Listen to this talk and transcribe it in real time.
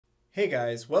Hey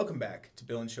guys, welcome back to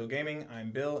Bill and Chill Gaming.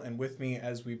 I'm Bill, and with me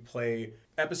as we play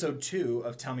episode 2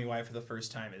 of Tell Me Why for the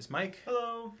first time is Mike.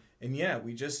 Hello. And yeah,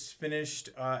 we just finished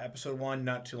episode 1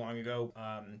 not too long ago.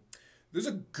 There's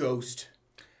a ghost,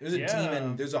 there's a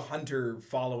demon, there's a hunter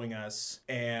following us,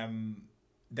 and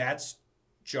that's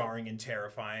jarring and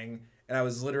terrifying. And I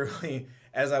was literally,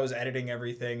 as I was editing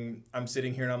everything, I'm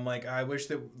sitting here and I'm like, I wish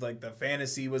that like the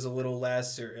fantasy was a little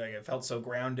less, or like it felt so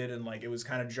grounded, and like it was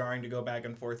kind of jarring to go back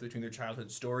and forth between their childhood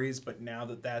stories. But now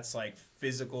that that's like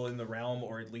physical in the realm,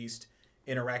 or at least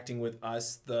interacting with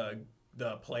us, the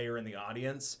player and the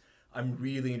audience, I'm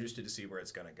really interested to see where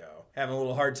it's gonna go. Having a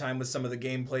little hard time with some of the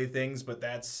gameplay things, but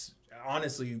that's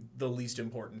honestly the least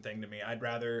important thing to me. I'd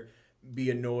rather be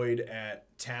annoyed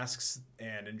at tasks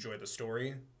and enjoy the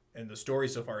story. And the story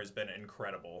so far has been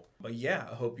incredible. But yeah,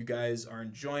 I hope you guys are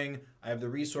enjoying. I have the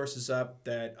resources up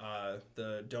that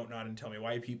the Don't Nod and Tell Me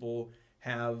Why people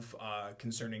have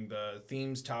concerning the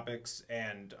themes, topics,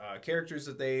 and characters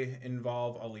that they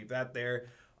involve. I'll leave that there.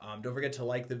 Don't forget to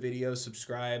like the video,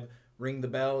 subscribe, ring the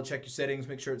bell, check your settings,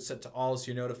 make sure it's set to all so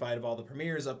you're notified of all the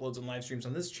premieres, uploads, and live streams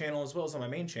on this channel, as well as on my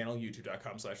main channel,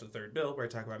 youtube.com/thethirdbill, where I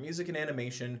talk about music and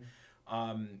animation.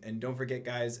 And don't forget,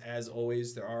 guys, as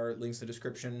always, there are links in the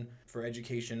description for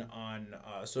education on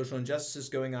social injustices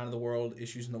going on in the world,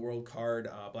 issues in the world card,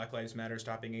 Black Lives Matter,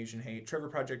 Stopping Asian Hate, Trevor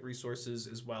Project resources,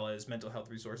 as well as mental health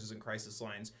resources and crisis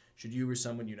lines, should you or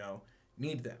someone you know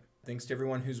need them. Thanks to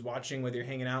everyone who's watching, whether you're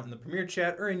hanging out in the premiere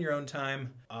chat or in your own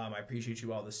time. I appreciate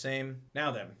you all the same.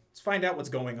 Now then, let's find out what's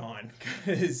going on,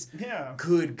 because,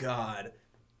 good God.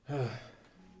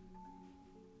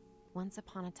 Once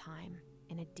upon a time,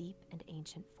 in a deep and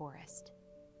ancient forest,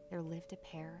 there lived a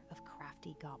pair of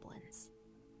crafty goblins.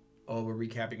 Oh, we're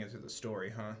recapping it through the story,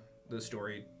 huh? The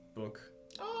story book.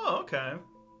 Oh, okay.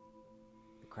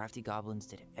 The crafty goblins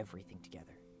did everything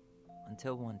together,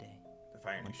 until one day, The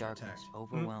Fire when Nation darkness attacked.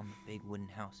 overwhelmed the big wooden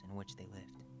house in which they lived.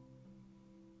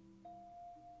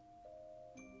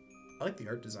 I like the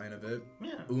art design of it.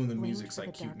 Yeah. Ooh, and the Blamed music's for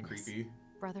like the cute and darkness, creepy.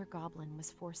 Brother Goblin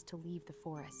was forced to leave the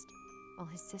forest, while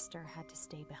his sister had to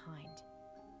stay behind.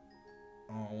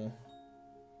 Oh.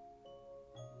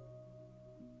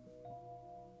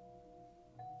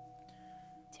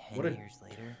 What 10 a- years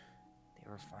later, they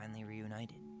were finally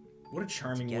reunited. What a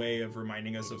charming Together, way of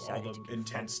reminding us they of all decided the to confront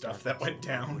intense the stuff that darkness went in the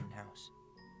down. wooden house.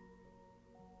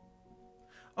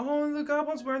 Oh, and the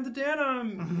goblin's wearing the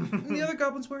denim! And the other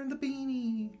goblin's wearing the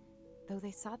beanie! Though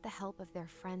they sought the help of their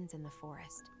friends in the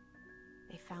forest,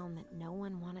 they found that no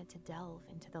one wanted to delve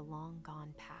into the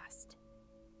long-gone past.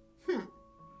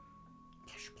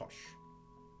 Posh, posh.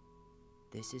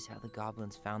 This is how the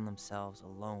goblins found themselves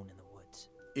alone in the woods,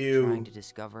 Ew. trying to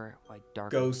discover why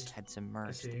darkness Ghost. had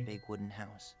submerged the big wooden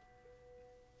house.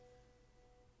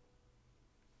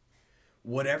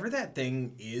 Whatever that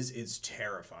thing is, it's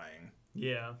terrifying.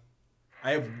 Yeah.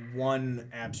 I have one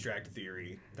abstract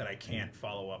theory that I can't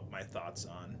follow up my thoughts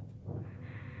on.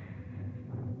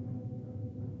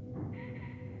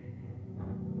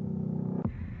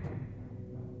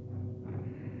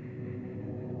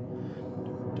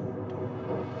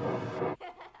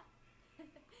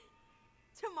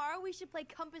 Tomorrow we should play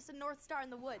Compass and North Star in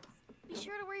the woods. Be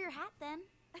sure to wear your hat then.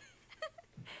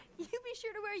 You be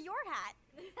sure to wear your hat.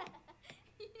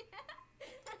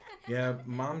 Yeah,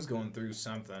 Mom's going through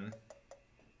something.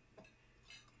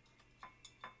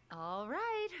 All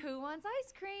right, who wants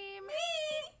ice cream?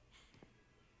 Me!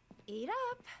 Eat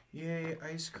up. Yay,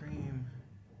 ice cream.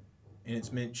 And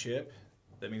it's mint chip.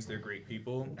 That means they're great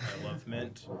people. I love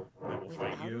mint. I will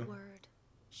fight Without you. a word,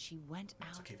 she went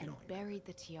It's out okay if you and don't like it. buried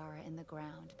the tiara in the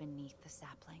ground beneath the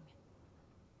sapling.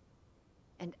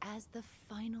 And as the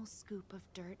final scoop of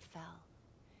dirt fell,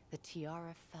 the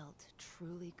tiara felt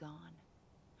truly gone,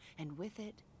 and with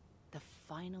it, the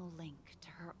final link to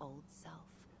her old self.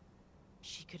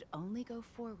 She could only go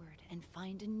forward and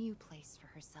find a new place for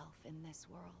herself in this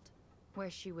world,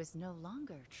 where she was no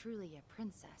longer truly a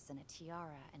princess in a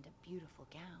tiara and a beautiful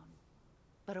gown,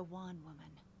 but a wan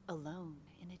woman, alone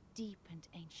in a deep and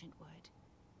ancient wood.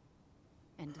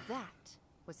 And that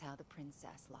was how the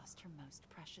princess lost her most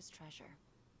precious treasure,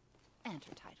 and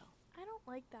her title. I don't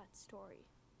like that story.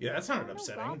 Yeah, that sounded There were no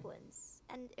upsetting. goblins,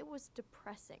 and it was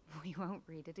depressing. We won't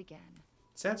read it again.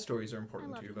 Sad stories are I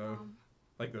important love too, you, though. Mom.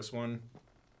 Like this one.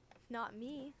 Not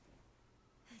me.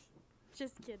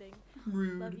 Just kidding.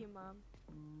 Rude. Love you, Mom.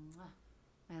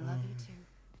 Mwah. I love you too.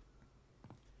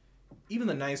 Even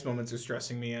the nice moments are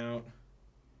stressing me out.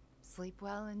 Sleep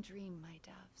well and dream, my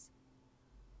doves.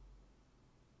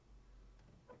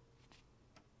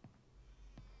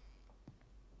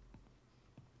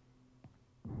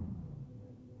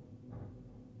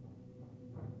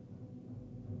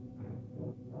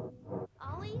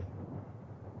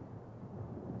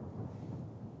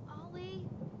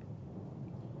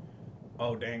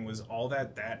 Oh, dang, was all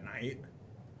that night?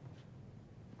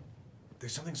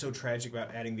 There's something so tragic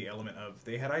about adding the element of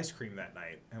they had ice cream that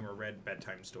night and were read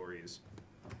bedtime stories.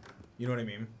 You know what I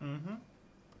mean? Mm-hmm.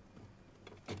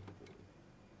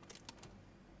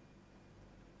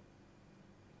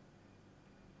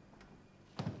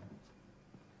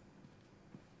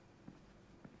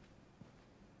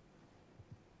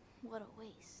 What a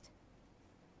waste.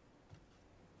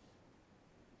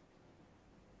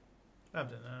 I've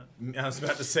done that. I was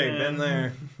about to say, been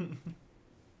there. Allison!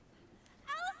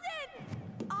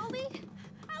 Ollie?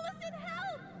 Allison,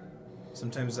 help!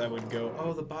 Sometimes I would go,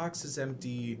 oh, the box is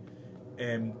empty,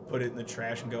 and put it in the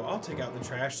trash and go, I'll take out the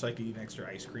trash so I can eat an extra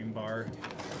ice cream bar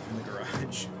in the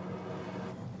garage.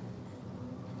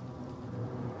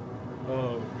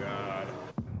 Oh, God.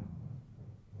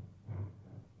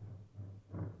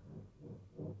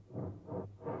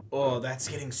 Oh, that's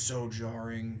getting so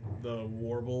jarring. The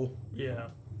warble. Yeah.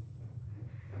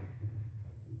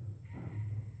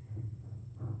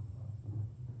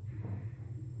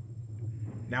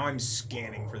 Now I'm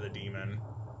scanning for the demon.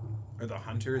 Or the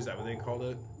hunter, is that what they called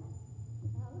it?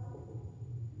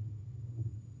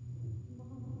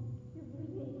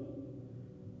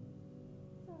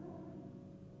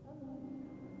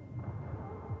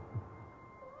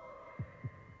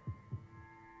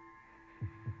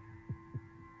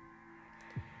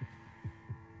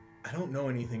 I don't know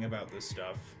anything about this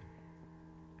stuff,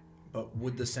 but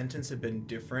would the sentence have been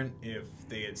different if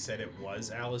they had said it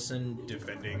was Allison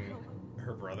defending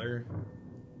her brother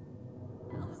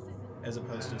as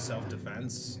opposed to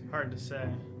self-defense? Hard to say.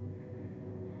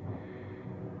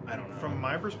 I don't know. From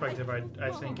my perspective,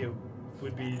 I think it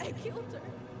would be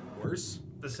Worse?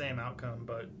 the same outcome,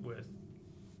 but with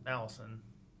Allison.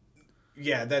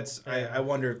 Yeah, that's... Yeah. I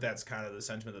wonder if that's kind of the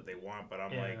sentiment that they want, but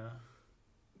I'm like...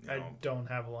 You know, I don't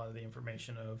have a lot of the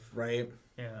information of... right?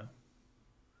 Yeah.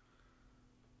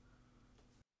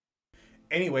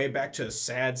 Anyway, back to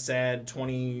sad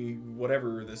 20...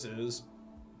 whatever this is.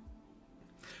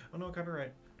 Oh no,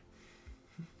 copyright.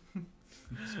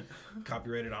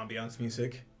 Copyrighted ambiance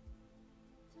music.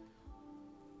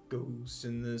 Ghosts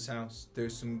in this house.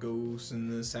 There's some ghosts in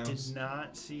this house. Did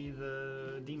not see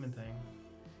the demon thing.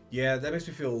 Yeah, that makes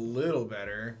me feel a little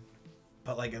better.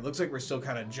 But, like, it looks like we're still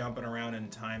kind of jumping around in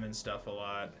time and stuff a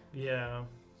lot. Yeah.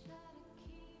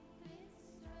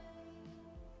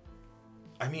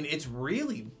 I mean, it's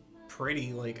really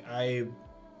pretty. Like, you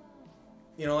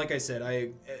know, like I said,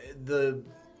 the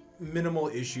minimal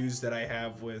issues that I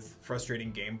have with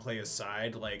frustrating gameplay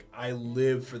aside, like, I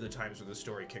live for the times where the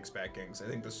story kicks back in. 'Cause I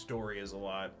think the story is a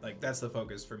lot, like, that's the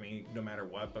focus for me, no matter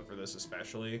what, but for this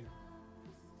especially.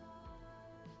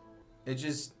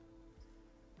 It's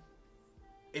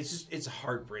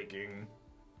heartbreaking.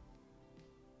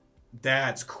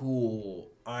 That's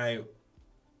cool. I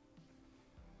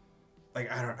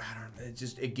don't,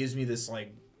 it gives me this,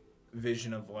 like,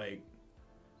 vision of, like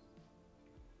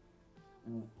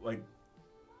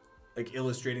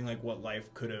illustrating, like, what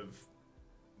life could have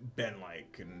been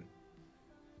like, and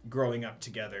growing up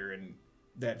together, and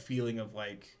that feeling of,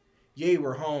 like, yay,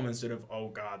 we're home, instead of, oh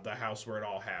God, the house where it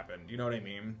all happened. You know what I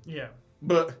mean? Yeah.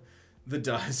 But the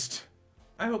dust.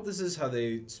 I hope this is how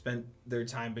they spent their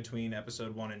time between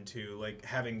episode 1 and 2, like,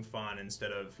 having fun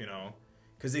instead of, you know,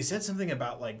 because they said something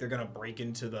about, like, they're gonna break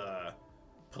into the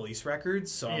police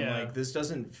records, so I'm like, this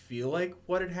doesn't feel like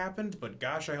what had happened, but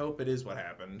gosh, I hope it is what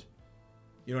happened.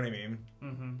 You know what I mean?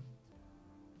 Mm-hmm.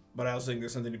 But I also think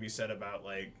there's something to be said about,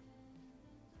 like,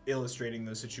 illustrating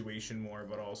the situation more,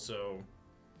 but also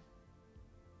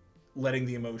letting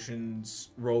the emotions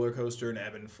roller coaster and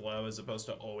ebb and flow, as opposed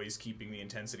to always keeping the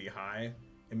intensity high.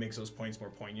 It makes those points more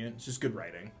poignant. It's just good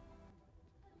writing.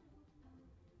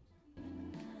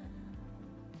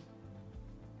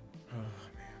 Oh,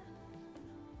 man.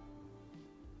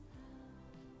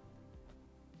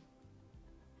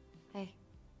 Hey.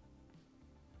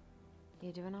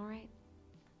 You doing all right?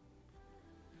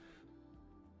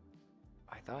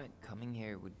 I thought coming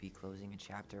here would be closing a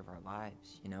chapter of our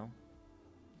lives, you know?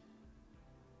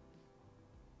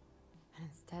 And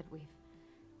instead, we've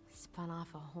spun off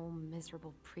a whole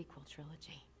miserable prequel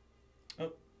trilogy.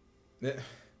 Oh. Yeah.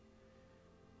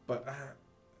 But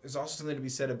there's also something to be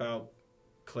said about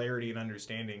clarity and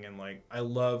understanding, and, like, I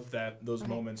love that those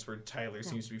moments where Tyler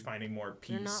seems to be finding more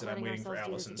peace, and I'm waiting for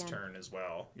Allison's turn as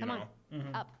well. You know?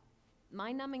 On. Up.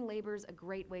 Mind-numbing labor's a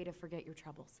great way to forget your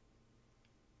troubles.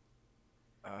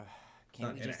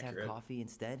 Can't we just have coffee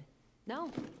instead?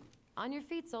 No. On your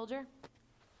feet, soldier.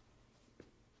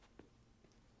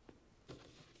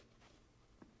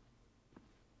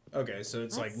 Okay, so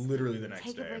it's like literally the next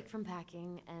day. Take a break from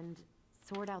packing and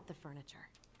sort out the furniture.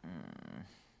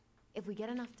 If we get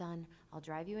enough done, I'll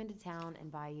drive you into town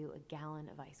and buy you a gallon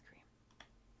of ice cream.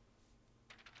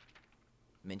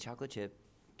 Mint chocolate chip,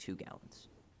 2 gallons.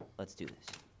 Let's do this.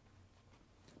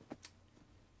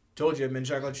 Told you, mint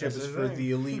chocolate chip is for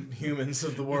the elite humans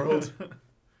of the world.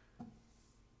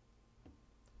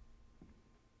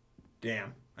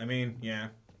 Damn. I mean, yeah.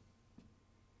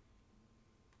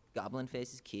 Goblin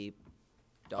face is keep.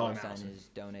 $sign is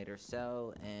donate or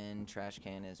sell, and trash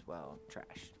can is, well,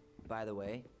 trash. By the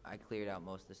way, I cleared out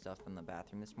most of the stuff from the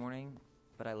bathroom this morning,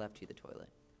 but I left you the toilet.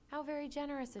 How very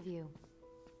generous of you.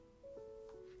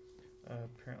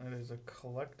 Apparently there's a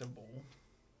collectible.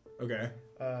 Okay.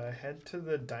 Head to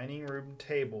the dining room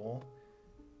table.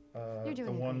 You're doing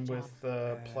the a one great with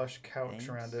the plush couch thanks.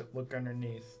 around it. Look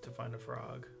underneath to find a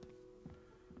frog.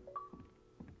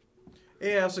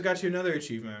 Hey, I also got you another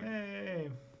achievement. Hey.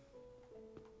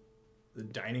 The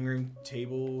dining room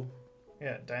table.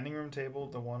 Yeah, dining room table,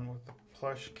 the one with the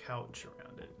plush couch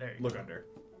around it. There you Look go. under.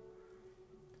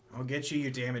 I'll get you your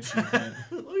damn achievement.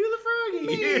 Look at the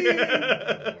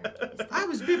froggy. I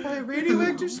was bit by a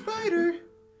radioactive spider.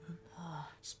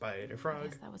 Spider frog.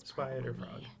 Guess that was Spider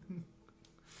probably frog. me.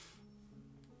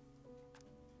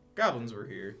 Goblins were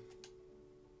here.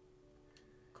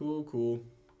 Cool, cool.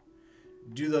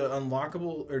 Do the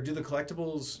unlockable or do the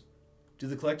collectibles? Do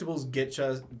the collectibles get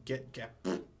us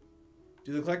Do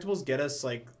the collectibles get us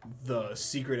like the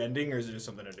secret ending, or is it just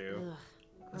something to do? Ugh,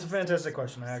 That's a gross. fantastic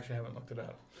question. I actually haven't looked it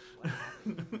up.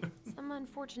 Some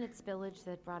unfortunate spillage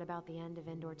that brought about the end of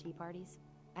indoor tea parties.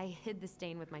 I hid the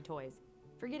stain with my toys,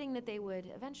 forgetting that they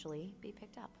would eventually be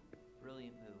picked up.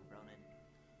 Brilliant move,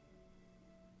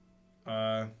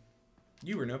 Ronan.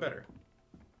 You were no better.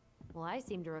 Well, I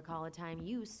seem to recall a time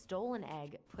you stole an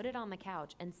egg, put it on the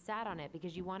couch, and sat on it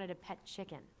because you wanted a pet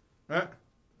chicken. Huh?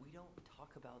 We don't talk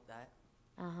about that.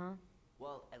 Uh-huh.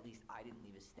 Well, at least I didn't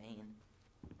leave a stain.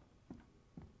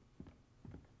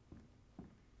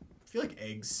 I feel like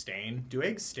eggs stain. Do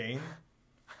eggs stain?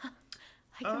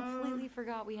 I completely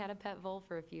forgot we had a pet vole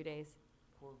for a few days.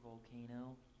 Poor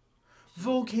Volcano.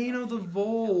 Volcano the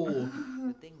vole.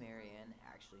 Good thing Marianne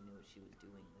actually knew what she was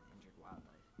doing with injured wildlife.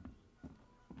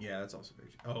 Yeah, that's also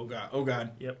very. Oh god. Oh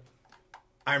god. Yep.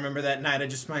 I remember that night. I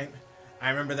just might.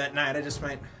 Lasagna,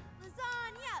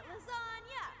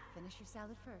 lasagna. Finish your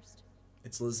salad first.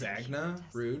 It's lasagna.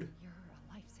 Rude. You're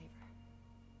a lifesaver.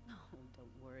 Oh, don't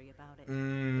worry about it.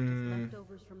 They're just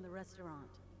leftovers from the restaurant.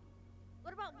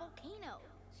 What about Volcano?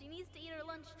 She needs to eat her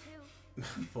lunch too.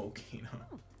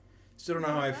 Volcano. Still don't know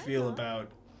how I feel about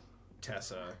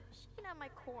Tessa. She can have my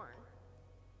corn.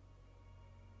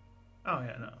 Oh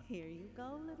yeah, no. Here you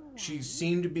go, little one. She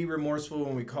seemed to be remorseful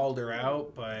when we called her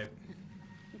out, but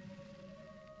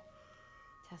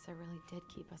Tessa really did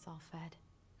keep us all fed.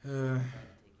 Take care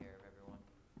of everyone.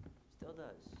 Still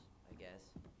does, I guess.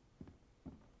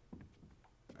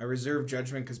 I reserve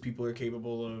judgment because people are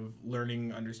capable of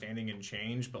learning, understanding, and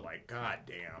change, but like, god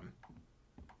damn.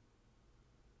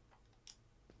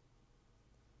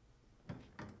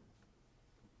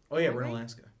 Oh yeah, we're in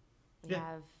Alaska. We Yeah.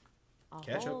 have a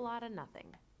Ketchup. whole lot of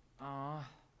nothing.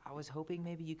 I was hoping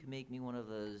maybe you could make me one of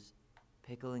those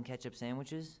pickle and ketchup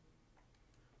sandwiches.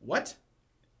 What?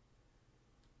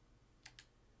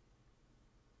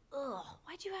 Ugh,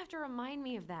 why'd you have to remind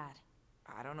me of that?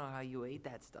 I don't know how you ate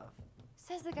that stuff.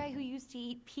 Says the guy who used to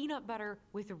eat peanut butter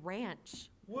with ranch.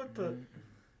 What the?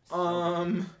 You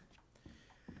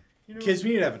know, Kids,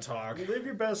 we need to have a talk. live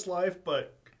your best life,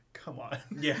 but come on.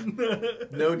 Yeah.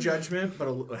 No judgment, but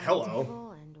a hello.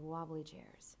 Table and wobbly chairs.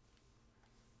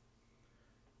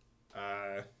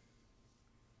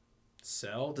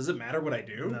 Sell? Does it matter what I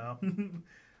do? No.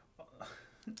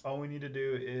 All we need to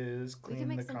do is We clean can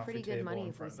make the some coffee pretty good table money in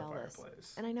if we front of sell the this.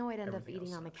 fireplace. And I know I'd end up Everything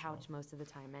eating else on the is optional. couch most of the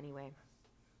time anyway.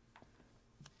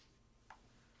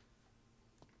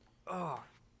 Oh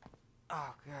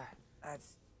god.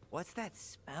 What's that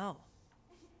smell?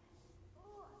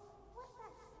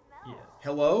 Yeah.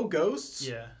 Hello, ghosts?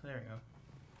 Yeah. There we go.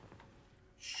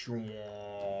 Sure.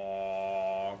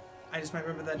 I just might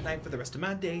remember that night for the rest of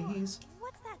my days.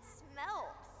 What's that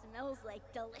smell? Smells like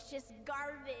delicious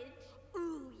garbage.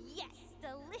 Ooh, yes,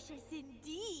 delicious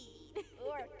indeed.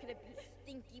 Or could it be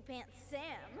Stinky Pants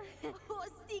Sam? Oh,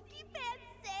 Stinky Pants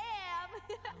Sam!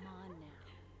 Come on now.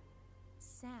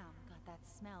 Sam got that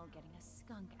smell getting a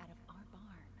skunk out of our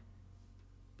barn.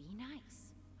 Be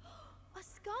nice. A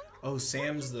skunk? Oh,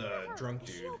 Sam's What the happened to her? drunk Is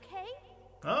she dude. okay?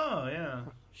 Oh yeah.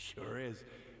 Sure is.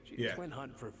 She Yeah. just went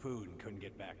hunting for food and couldn't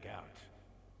get back out.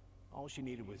 All she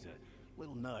needed was a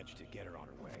little nudge to get her on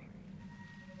her way.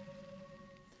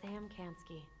 Sam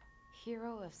Kansky,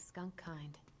 hero of skunk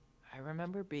kind. I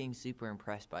remember being super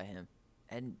impressed by him.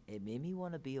 And it made me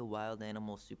want to be a wild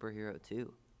animal superhero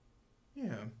too.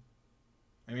 Yeah.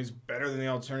 I mean, it's better than the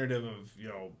alternative of, you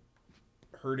know,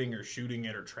 hurting or shooting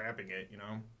it or trapping it, you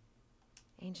know?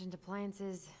 Ancient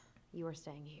appliances, you are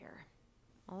staying here.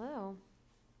 Although,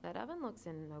 that oven looks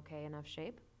in okay enough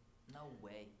shape. No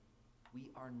way.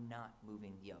 We are not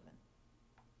moving the oven.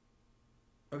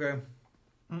 Okay.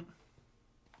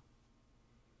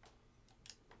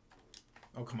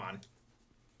 Oh, come on.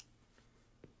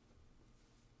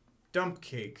 Dump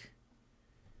cake.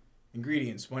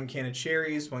 Ingredients: 1 can of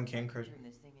cherries, 1 can crushed. Turn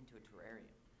this thing into a terrarium.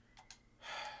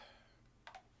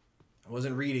 I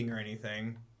wasn't reading or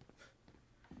anything.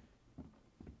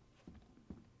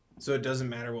 So it doesn't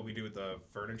matter what we do with the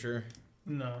furniture?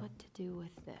 No. What to do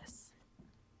with this?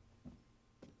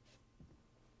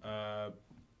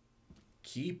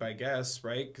 Keep, I guess,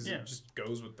 right? Because Yeah. it just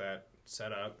goes with that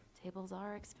setup. Tables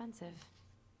are expensive.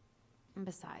 And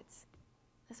besides,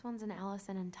 this one's an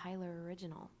Allison and Tyler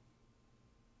original.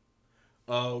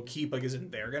 Oh, keep, like,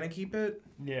 isn't they're gonna keep it?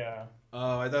 Yeah.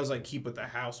 Oh, I thought it was like keep with the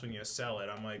house when you sell it.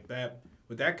 I'm like, that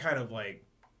with that kind of like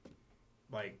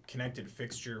connected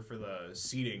fixture for the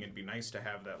seating, it'd be nice to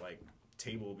have that like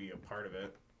table be a part of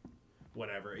it.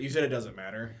 Whatever. You said it doesn't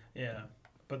matter. Yeah.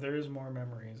 But there is more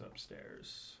memories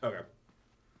upstairs. Okay.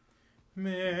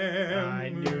 I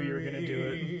knew you were gonna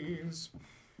do it.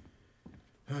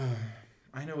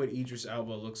 I know what Idris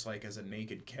Elba looks like as a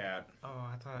naked cat. Oh,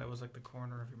 I thought it was like the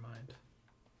corner of your mind.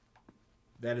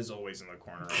 That is always in the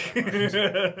corner of my mind.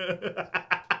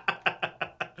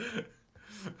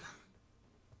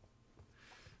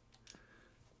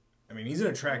 I mean, he's an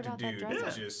attractive dude.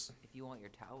 It's just... If you want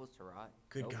your towels to rot.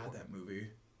 Good God, that movie.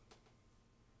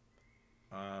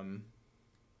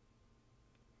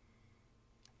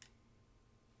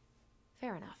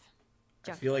 Fair enough.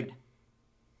 I feel like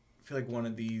one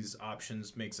of these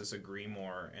options makes us agree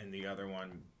more, and the other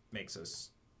one makes us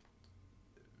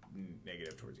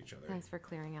negative towards each other. Thanks for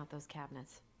clearing out those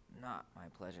cabinets. Not my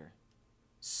pleasure.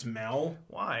 Smell?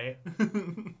 Why?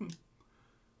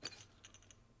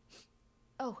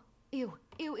 Oh, ew,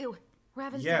 ew, ew.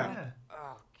 Raven's yeah.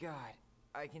 Oh, God.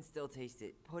 I can still taste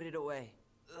it. Put it away.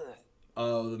 Ugh.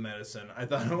 Oh, the medicine. I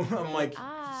thought, I'm like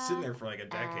sitting there for like a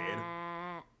decade.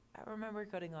 I remember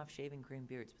cutting off shaving cream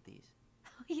beards with these.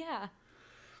 Oh, yeah.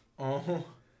 Oh.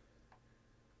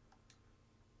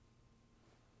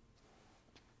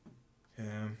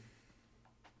 Yeah.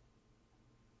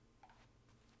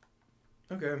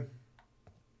 Okay.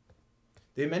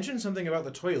 They mentioned something about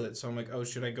the toilet, so I'm like, oh,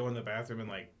 should I go in the bathroom and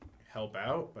like help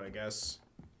out? But I guess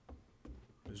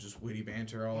it was just witty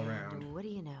banter all around. What do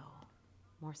you know?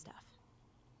 More stuff.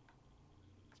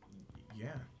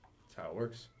 Yeah, that's how it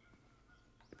works.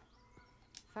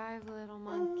 5 little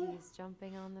monkeys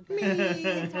jumping on the bed.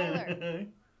 Hey, Tyler,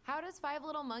 how does 5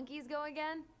 little monkeys go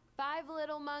again? 5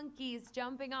 little monkeys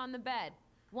jumping on the bed.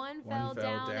 One fell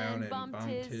down and bumped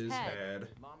his head.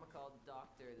 Mama called the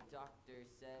doctor. The doctor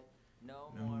said,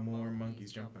 no more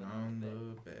monkeys jumping on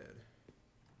the bed.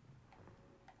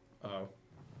 Oh.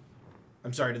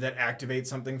 I'm sorry, did that activate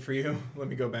something for you? Let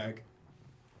me go back.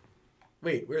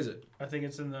 Wait, where is it? I think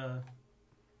it's in the...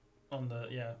 On the...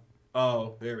 Yeah.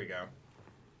 Oh, there we go.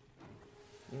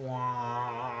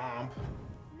 Womp.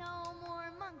 No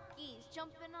more monkeys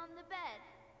jumping on the bed.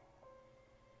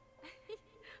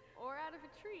 Or out of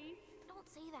a tree. Don't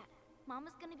say that.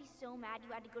 Mama's gonna be so mad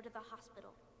you had to go to the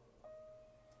hospital.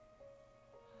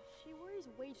 She worries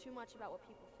way too much about what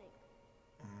people think.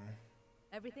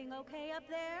 Everything okay up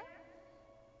there?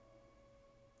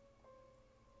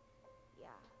 Yeah.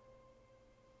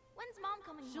 When's Mom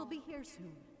coming home? She'll be here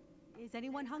soon. Is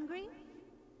anyone hungry?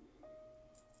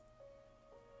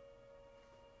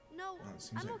 No,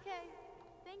 I'm like okay.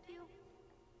 Thank you.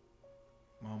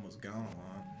 Mom was gone a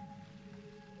lot.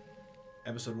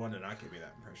 Episode 1 did not give me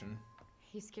that impression.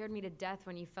 You scared me to death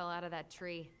when you fell out of that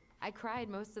tree. I cried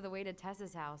most of the way to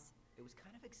Tessa's house. It was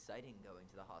kind of exciting going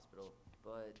to the hospital,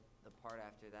 but the part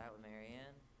after that with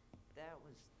Marianne, that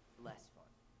was less fun.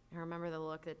 I remember the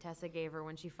look that Tessa gave her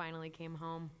when she finally came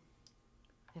home.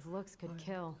 If looks could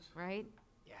kill, right?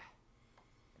 Yeah.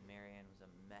 And Marianne was a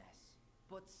mess.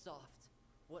 But soft.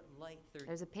 What light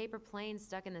There's a paper plane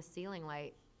stuck in the ceiling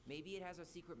light. Maybe it has a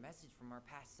secret message from our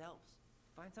past selves.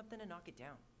 Find something to knock it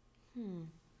down.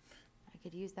 I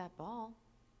could use that ball.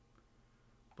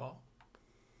 Ball?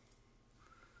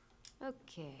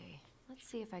 Okay, let's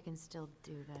see if I can still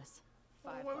do this.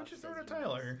 Why would you throw it at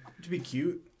Tyler? To be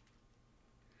cute.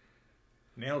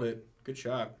 Nailed it. Good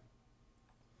shot.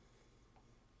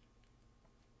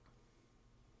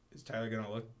 Is Tyler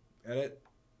gonna look at it?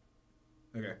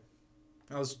 Okay.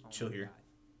 I'll just chill here.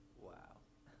 God. Wow.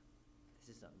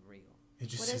 This is unreal. It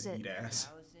just What says is it? eat ass.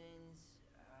 Allison's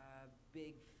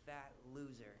big fat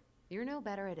loser. You're no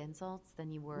better at insults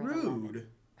than you were at 11. Rude.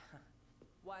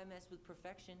 Why mess with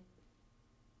perfection?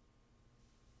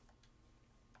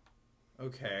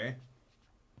 Okay.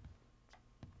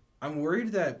 I'm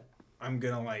worried that I'm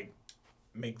gonna, like,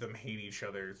 make them hate each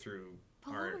other through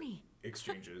our Baloney.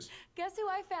 exchanges. Guess who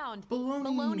I found?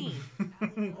 Baloney.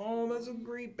 Baloney. Oh, that's a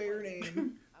great bear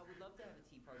name. I would love to have a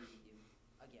tea party with you.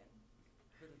 Again.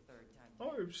 For the third time.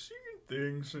 I've seen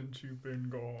things since you've been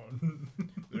gone.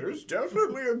 There's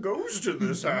definitely a ghost in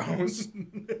this house.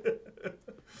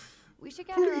 We should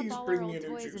gather Please up all bring our me old a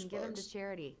new toys juice and give them box. to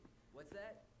charity. What's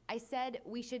that? I said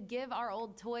we should give our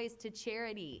old toys to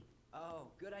charity. Oh,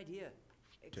 good idea.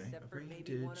 Except for maybe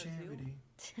Donated one or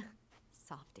two.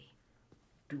 Softy.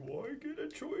 Do I get a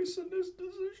choice in this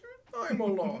decision? I'm a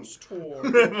lost toy.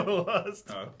 I'm a lost.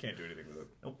 Oh, can't do anything with it.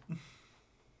 Nope.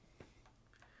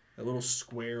 That little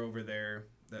square over there,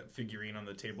 that figurine on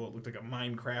the table, it looked like a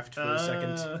Minecraft for a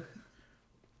second.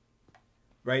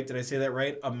 Right? Did I say that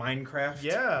right? A Minecraft?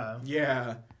 Yeah.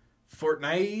 Yeah.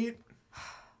 Fortnite?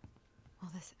 Will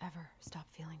this ever stop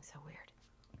feeling so weird?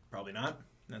 Probably not.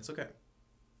 That's okay.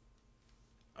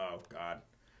 Oh, God.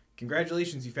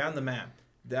 Congratulations, you found the map.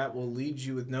 That will lead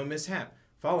you with no mishap.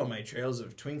 Follow my trails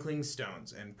of twinkling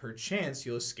stones, and perchance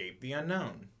you'll escape the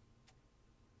unknown.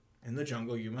 In the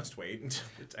jungle, you must wait until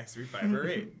the dice read 5 or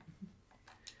 8.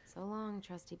 So long,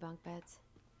 trusty bunk beds.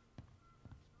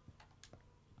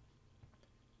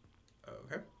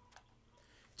 Okay.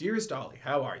 Dearest Ollie,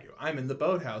 how are you? I'm in the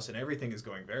boathouse and everything is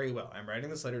going very well. I'm writing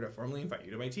this letter to formally invite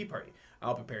you to my tea party.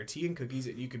 I'll prepare tea and cookies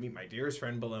and you can meet my dearest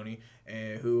friend Baloney,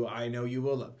 who I know you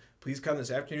will love. Please come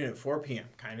this afternoon at 4 p.m.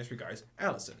 Kindest regards,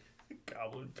 Allison.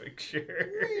 Goblin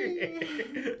picture.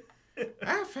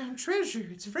 I found treasure.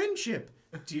 It's friendship.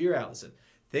 Dear Allison,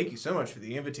 thank you so much for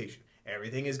the invitation.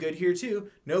 Everything is good here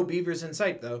too. No beavers in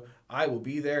sight though. I will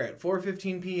be there at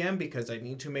 4:15 p.m. because I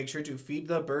need to make sure to feed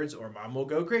the birds or Mom will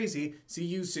go crazy. See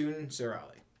you soon, Sir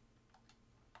Ollie.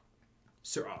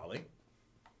 Sir Ollie.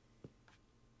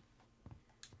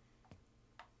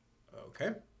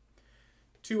 Okay.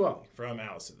 To Ollie from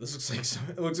Allison. This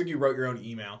looks like you wrote your own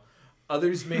email.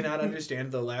 Others may not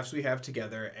understand the laughs we have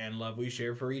together and love we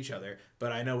share for each other,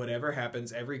 but I know whatever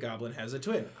happens, every goblin has a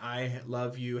twin. I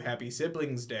love you. Happy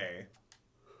Siblings Day.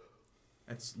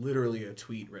 That's literally a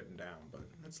tweet written down, but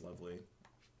that's lovely.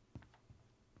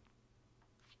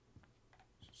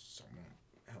 Someone,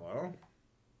 hello?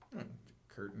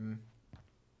 Curtain.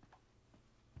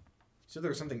 So there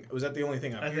was something. Was that the only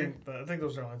thing up here? I think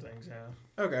those are the only things, yeah.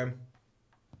 Okay.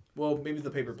 Well, maybe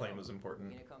the paper plane was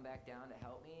important. You gonna come back down to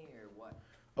help me, or what?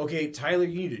 Okay, Tyler,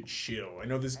 you need to chill. I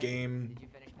know this game... Did you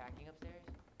finish packing upstairs?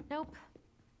 Nope.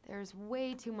 There's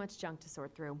way too much junk to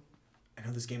sort through. I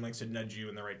know this game likes to nudge you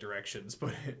in the right directions,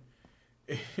 but...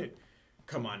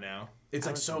 Come on now. It's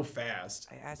like so fast.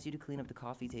 I asked you to clean up the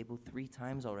coffee table 3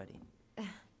 times already.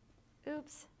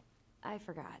 Oops. I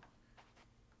forgot.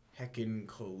 Heckin'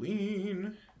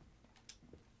 clean.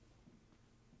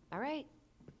 All right.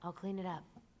 I'll clean it up.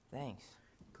 Thanks.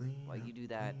 Clean While you do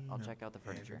that, I'll check out the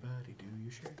furniture. Everybody do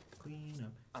your share. Clean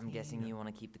up. I'm guessing you want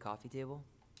to keep the coffee table?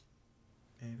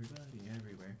 Everybody,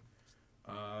 everywhere.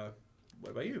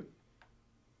 What about you?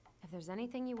 If there's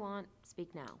anything you want,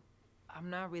 speak now. I'm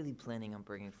not really planning on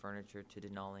bringing furniture to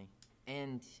Denali.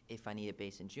 And if I need a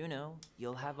base in Juneau,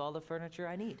 you'll have all the furniture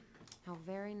I need. How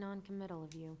very non-committal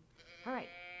of you. All right.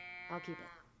 I'll keep it.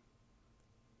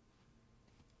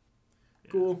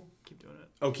 Yeah. Cool. Keep doing it.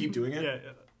 Oh, keep doing it? Yeah,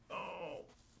 yeah. Oh.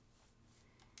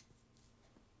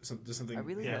 Does something I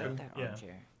really happen? like that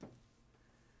armchair.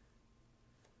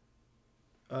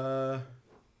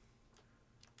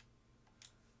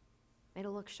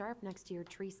 It'll look sharp next to your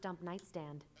tree stump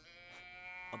nightstand.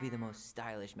 I'll be the most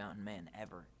stylish mountain man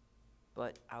ever.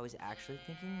 But I was actually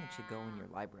thinking it should go in your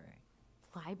library.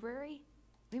 Library?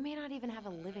 We may not even have a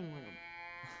living room.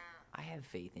 I have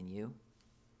faith in you.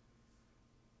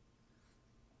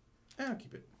 I'll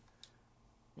keep it.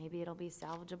 Maybe it'll be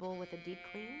salvageable with a deep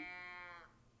clean?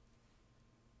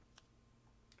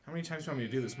 How many times do you want me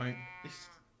to do this, Mike?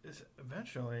 It's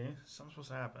eventually, something's supposed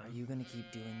to happen. Are you gonna keep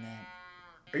doing that?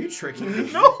 Are you tricking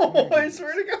me? No, I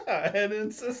swear to God,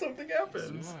 and so something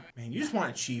happens. Man, you just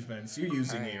want achievements. You're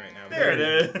using me right now. There it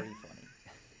is. Pretty funny.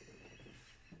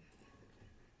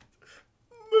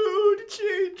 Mood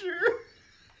changer.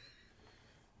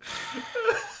 Hey,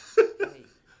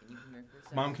 can you come here for a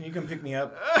second? Mom, can you come pick me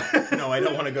up? No, I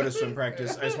don't want to go to swim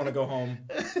practice. I just want to go home.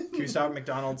 Can we stop at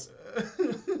McDonald's?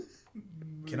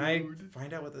 Can I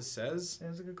find out what this says? Yeah,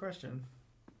 that's a good question.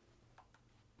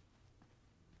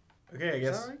 Okay, I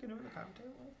guess. Is that all you can do with a coffee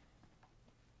table?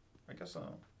 I guess so.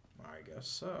 I guess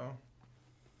so.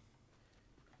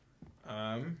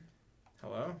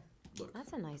 Hello? Look.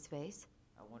 That's a nice face.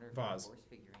 I wonder if Vase. the horse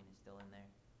figurine is still in there.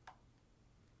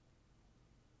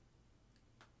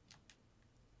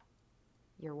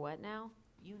 You're what now?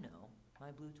 You know,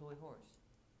 my blue toy horse.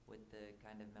 With the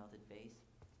kind of melted face.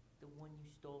 The one you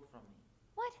stole from me.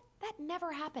 What? That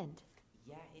never happened.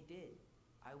 Yeah, it did.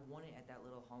 I won it at that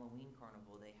little Halloween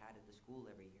carnival they had at the school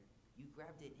every year. You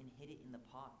grabbed it and hid it in the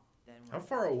pot. Then How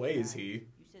far away is he?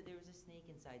 You said there was a snake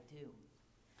inside too.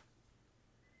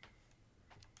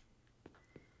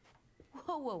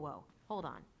 Whoa, whoa, whoa. Hold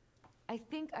on. I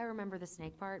think I remember the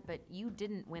snake part, but you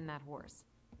didn't win that horse.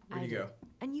 Where'd you go?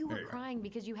 And you There were you go. crying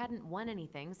because you hadn't won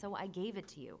anything, so I gave it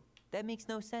to you. That makes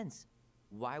no sense.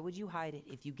 Why would you hide it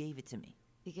if you gave it to me?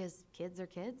 Because kids are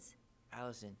kids?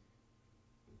 Allison.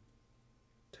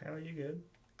 Tyler, you good?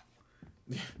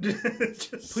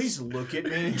 Please look at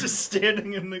me. Just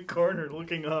standing in the corner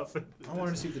looking up. I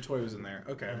wanted to see if the toy was in there.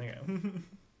 Okay.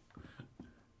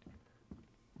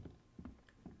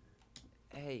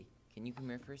 Hey, can you come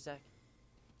here for a sec?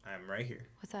 I'm right here.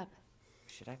 What's up?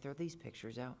 Should I throw these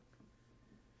pictures out?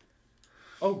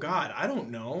 Oh God, I don't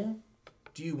know.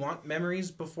 Do you want memories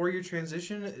before your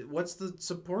transition? What's the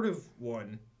supportive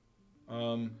one?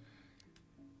 I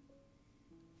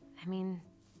mean,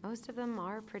 most of them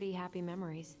are pretty happy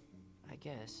memories. I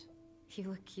guess. You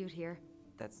look cute here.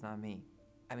 That's not me.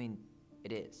 I mean,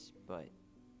 it is, but...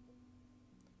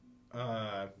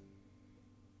 I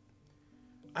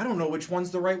don't know which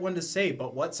one's the right one to say,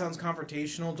 but what sounds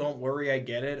confrontational, don't worry, I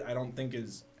get it, I don't think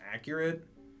is accurate.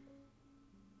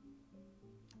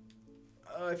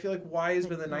 I feel like why has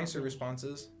been the nicer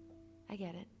responses. I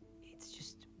get it. It's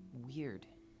just weird.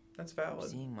 That's valid.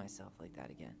 Seeing myself like that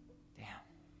again. Damn.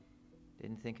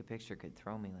 Didn't think a picture could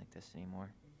throw me like this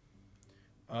anymore.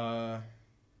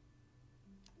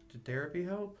 Did therapy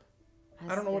help?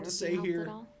 Has I don't know what to say therapy here.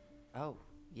 helped at all? Oh,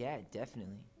 yeah,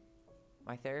 definitely.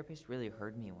 My therapist really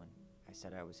heard me when I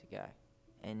said I was a guy.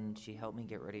 And she helped me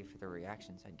get ready for the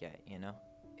reactions I'd get, you know?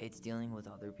 It's dealing with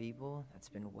other people that's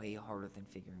been way harder than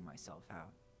figuring myself out.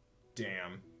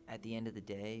 Damn. At the end of the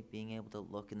day, being able to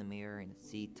look in the mirror and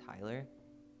see Tyler,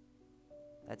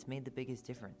 that's made the biggest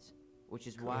difference. Which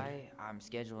is why I'm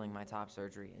scheduling my top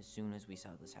surgery as soon as we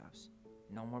sell this house.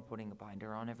 No more putting a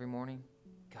binder on every morning.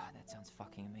 God, that sounds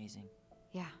fucking amazing.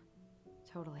 Yeah,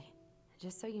 totally.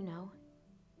 Just so you know,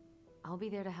 I'll be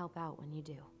there to help out when you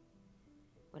do.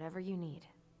 Whatever you need.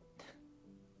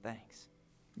 Thanks.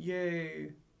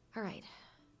 Yay. All right.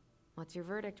 What's your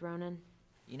verdict, Ronan?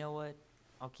 You know what?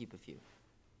 I'll keep a few.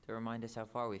 To remind us how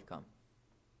far we've come.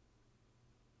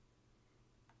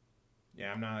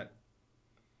 Yeah,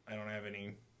 I don't have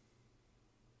any,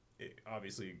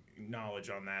 obviously, knowledge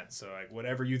on that, so like,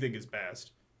 whatever you think is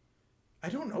best. I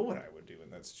don't know what I would do in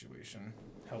that situation.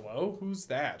 Hello? Who's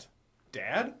that?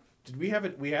 Dad? Did we have a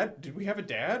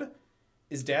dad?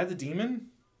 Is Dad the demon?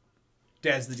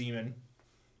 Dad's the demon.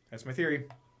 That's my theory.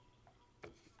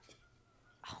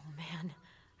 Oh man,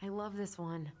 I love this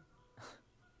one.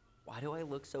 Why do I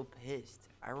look so pissed?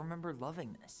 I remember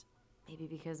loving this. Maybe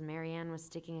because Marianne was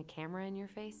sticking a camera in your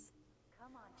face?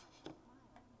 Come on, smile,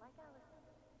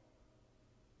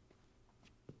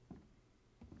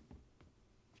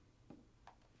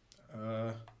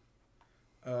 like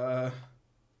Allison.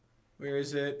 Where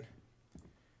is it?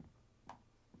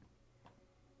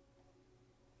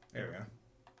 There we go.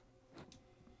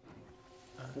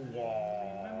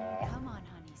 Whoa. Come on,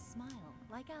 honey, smile,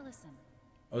 like Allison.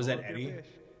 Oh, is that Eddie?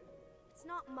 It's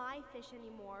not my fish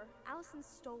anymore. Allison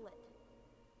stole it.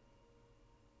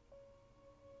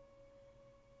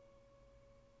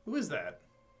 Who is that?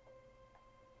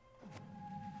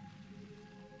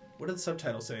 What did the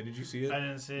subtitle say? Did you see it? I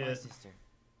didn't see My it. sister,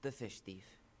 the fish thief.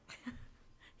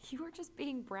 You were just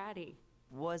being bratty.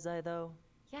 Was I, though?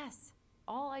 Yes.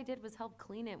 All I did was help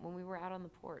clean it when we were out on the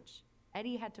porch.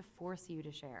 Eddie had to force you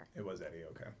to share. It was Eddie,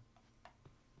 okay.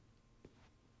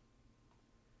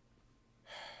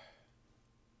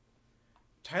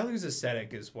 Tyler's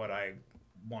aesthetic is what I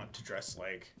want to dress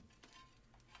like.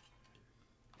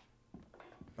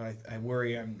 But I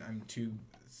worry I'm too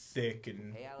thick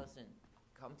and Hey, Allison,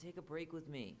 come take a break with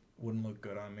me. wouldn't look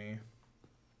good on me.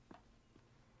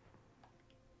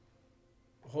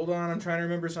 Hold on, I'm trying to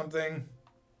remember something.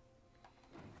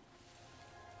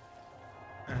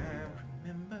 I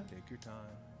remember. Take your time.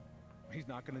 He's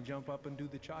not gonna jump up and do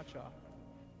the cha-cha.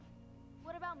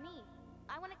 What about me?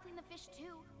 I want to clean the fish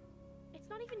too. It's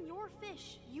not even your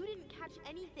fish. You didn't catch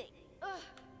anything. Ugh,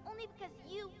 only because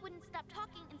you wouldn't stop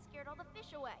talking and scared all the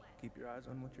fish away. Keep your eyes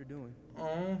on what you're doing.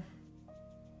 Oh.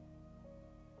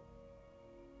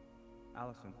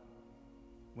 Allison,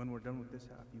 When we're done with this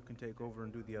half, you can take over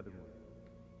and do the other one.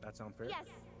 That sound fair? Yes.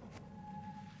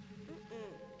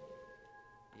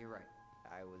 You're right.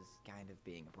 I was kind of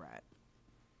being a brat.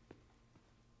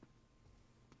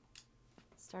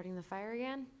 Starting the fire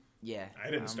again? Yeah. I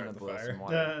didn't start the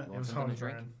fire. It was on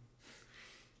brand.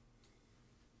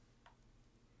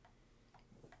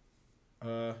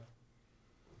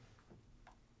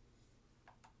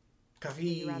 Coffee.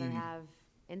 Would you rather have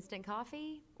instant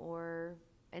coffee or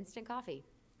instant coffee?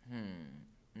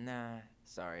 Nah,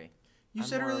 sorry. You I'm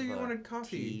said more earlier of you a wanted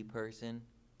coffee. Tea person.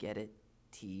 Get it?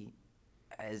 Tea.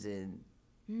 As in...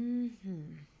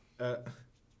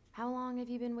 How long have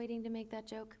you been waiting to make that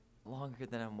joke? Longer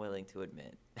than I'm willing to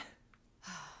admit.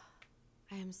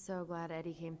 I am so glad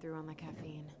Eddie came through on the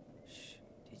caffeine. Shh.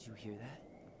 Did you hear that?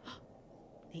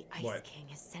 The Ice King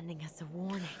is sending us a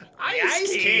warning.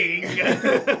 Ice King! Gunda,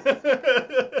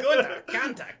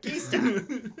 Ganta,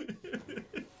 Kista.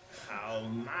 Oh,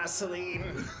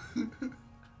 Marceline.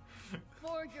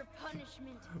 For your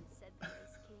punishment, said the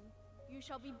Ice King, you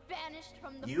shall be banished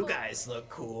from the You forest. guys look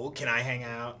cool. Can I hang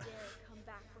out? Dare come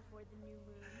back before the new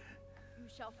moon. You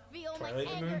shall feel my Twilight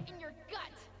anger moon? in your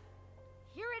gut.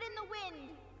 Hear it in the wind.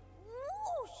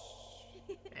 Whoosh!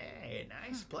 Hey,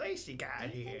 nice place you got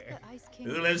here. The Ice King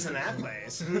Who lives in that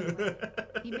place?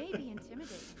 He may be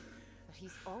intimidating, but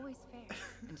he's always fair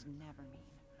and never mean.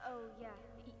 Oh, yeah.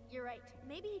 You're right.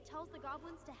 Maybe he tells the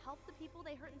goblins to help the people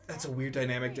they hurt instead. That's a weird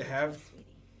dynamic to have.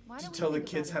 Why To don't we tell the think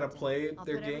kids about how to it play then? I'll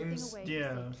their put everything games. away for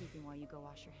Yeah. safekeeping while you go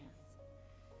wash your hands.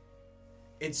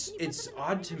 It's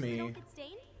odd to me Of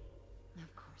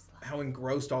course, love. how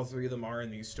engrossed all three of them are in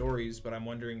these stories, but I'm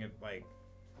wondering if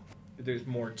there's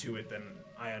more to it than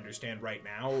I understand right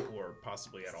now, or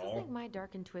possibly at I all. think my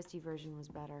dark and twisty version was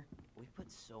better. We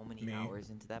put so many hours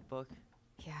into that book.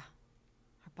 Yeah.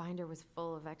 Our binder was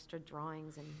full of extra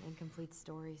drawings and incomplete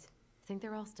stories. Think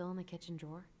they're all still in the kitchen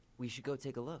drawer? We should go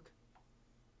take a look.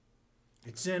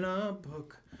 It's in a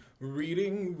book,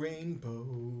 reading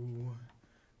Rainbow.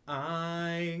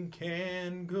 I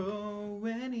can go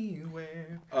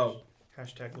anywhere. Oh.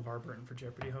 Hashtag LeVar Burton for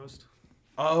Jeopardy host.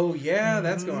 Oh, yeah,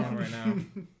 that's going on right now.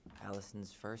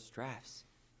 Allison's first drafts.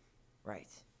 Right.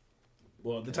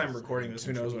 Well, at the time of recording this,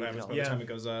 who knows what happens by the time it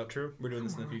goes up. True. We're doing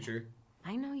this in the future.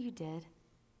 I know you did.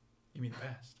 You mean the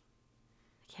past?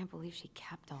 I can't believe she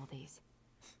kept all these.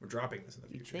 We're dropping this in the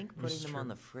You'd future. think putting them on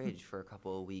the fridge for a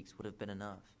couple of weeks would have been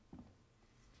enough.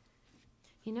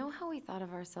 You know how we thought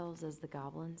of ourselves as the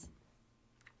goblins?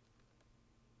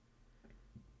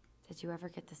 Did you ever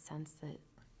get the sense that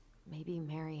maybe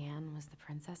Marianne was the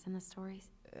princess in the stories?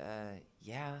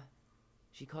 Yeah.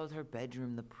 She called her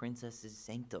bedroom the princess's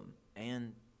sanctum,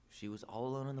 and she was all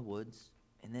alone in the woods,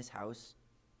 in this house,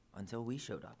 until we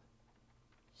showed up.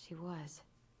 She was.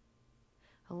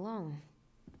 Alone,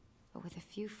 but with a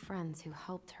few friends who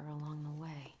helped her along the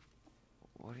way.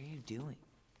 What are you doing?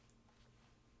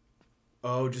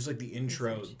 Oh, just like the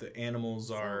intro, the animals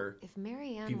are If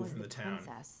Marianne people was from the the town.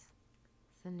 princess,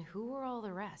 then who were all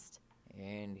the rest?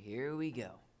 And here we go.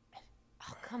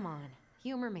 Oh, come on.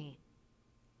 Humor me.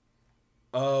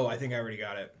 Oh, I think I already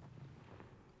got it.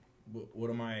 What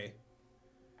am I?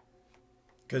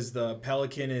 Because the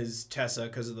pelican is Tessa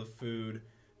because of the food.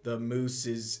 The moose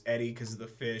is Eddie because of the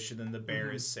fish. And then the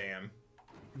bear is Sam.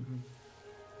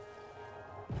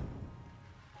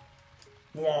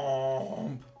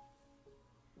 Womp.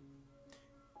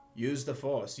 Use the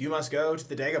force. You must go to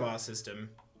the Dagobah system.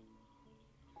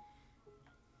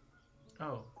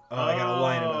 Oh. Oh, I gotta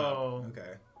line it up.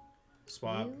 Okay.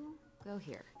 Swap. You go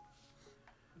here.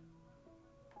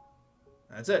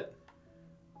 That's it.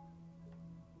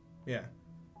 Yeah.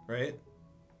 Right?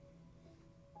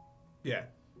 Yeah.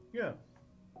 Yeah.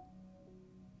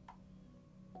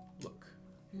 Look.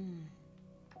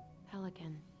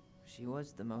 Pelican. She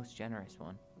was the most generous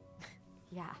one.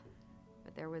 Yeah,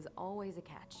 but there was always a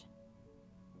catch.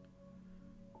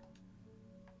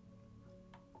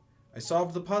 I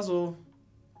solved the puzzle.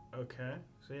 Okay.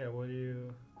 So yeah, what do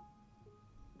you...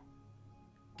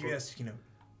 Give me that sticky note.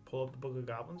 Pull up the Book of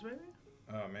Goblins, maybe?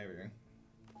 Oh, maybe.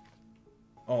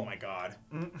 Oh my god.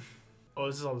 Oh,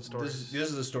 this is all the stories. This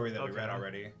is the story that we read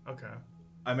already. Okay.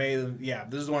 I made, yeah,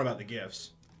 this is the one about the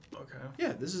gifts. Okay.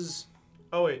 Yeah, this is...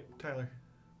 Oh, wait, Tyler.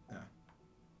 Yeah.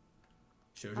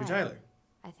 Show it to Alright. Tyler.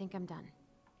 I think I'm done.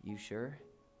 You sure?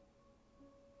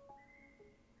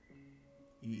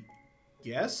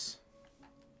 Yes?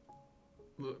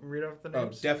 Read off the Oh,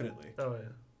 names. definitely. Oh, yeah.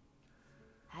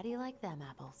 How do you like them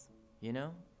apples? You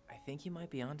know, I think you might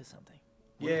be onto something.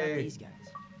 What Yay. about these guys?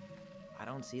 I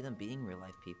don't see them being real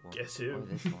life people. Guess who? Or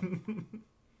this one.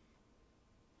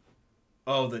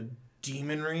 Oh, the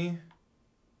demonry?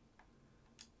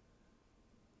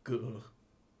 Gah.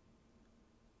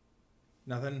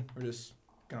 Nothing? We're just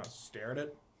gonna stare at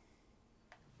it?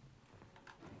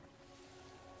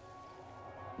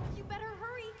 You better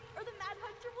hurry, or the Mad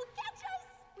Hunter will catch us!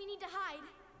 We need to hide.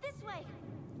 This way.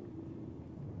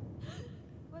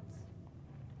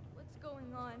 What's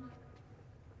going on?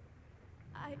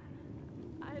 I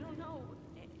don't know.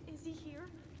 Is he here?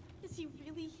 Is he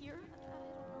really here?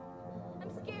 I'm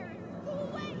scared. Go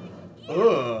away!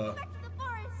 Go back to the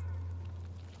forest!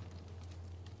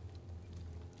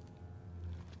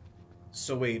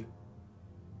 So wait,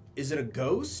 is it a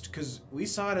ghost? Because we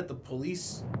saw it at the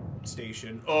police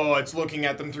station. Oh, it's looking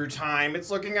at them through time.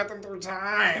 It's looking at them through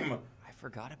time. I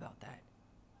forgot about that.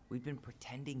 We'd been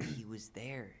pretending he was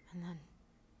there. And then,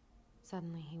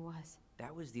 suddenly he was.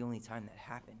 That was the only time that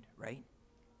happened, right?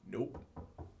 Nope.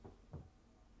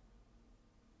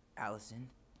 Allison.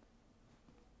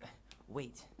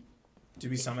 Wait.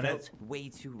 Did we summon it? Way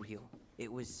too real.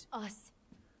 It was us.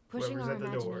 Pushing our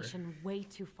imagination way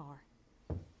too far.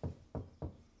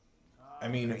 I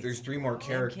mean, if there's 3 more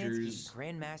characters...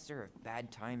 Grandmaster of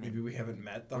bad timing. Maybe we haven't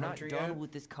met the hunter yet? We're not done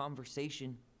with this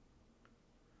conversation.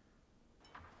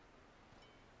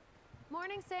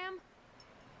 Morning, Sam.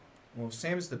 Well, if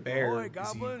Sam's the bear. Ahoy, is he a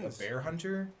goblins. bear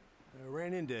hunter? I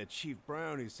ran into Chief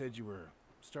Brown, who said you were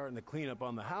starting to clean up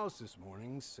on the house this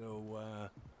morning, so,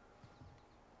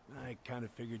 I kind of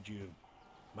figured you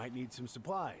might need some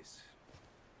supplies.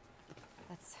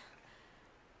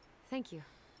 Thank you.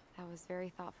 That was very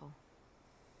thoughtful.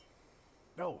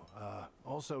 Oh,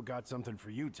 also got something for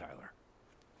you, Tyler.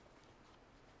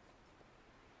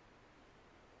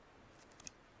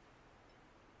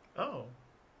 Oh.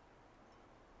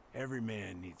 Every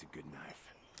man needs a good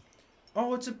knife.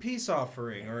 Oh, it's a peace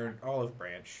offering or an olive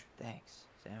branch. Thanks,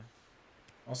 Sam.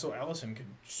 Also, Allison could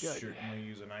certainly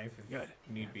use a knife if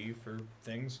need be for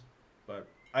things. But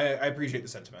I appreciate the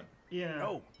sentiment. Yeah.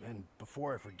 Oh, and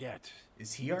before I forget,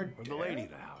 is he our or the lady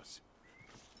of the house?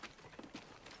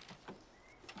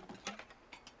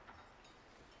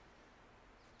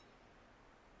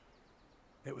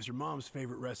 It was your mom's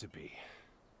favorite recipe.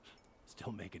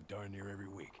 Still make it darn near every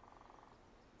week.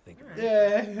 Think of it.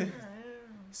 Yeah.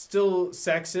 Still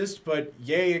sexist, but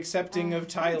yay accepting of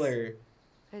Tyler.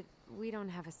 But we don't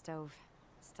have a stove.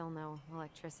 Still no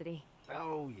electricity.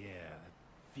 Oh yeah, that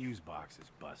fuse box is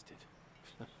busted.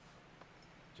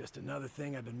 Just another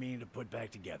thing I've been meaning to put back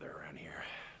together around here.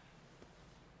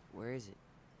 Where is it?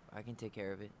 I can take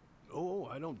care of it. Oh,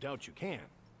 I don't doubt you can.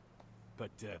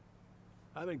 But,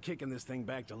 I've been kicking this thing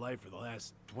back to life for the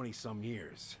last 20-some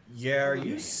years. Yeah, are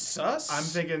you sus? I'm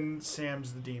thinking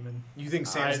Sam's the demon. You think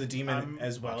Sam's the demon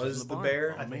as well as the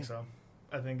bear? I think so.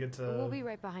 I think it's a... We'll be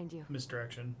right behind you.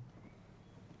 Misdirection.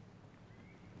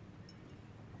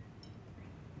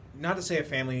 Not to say a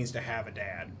family needs to have a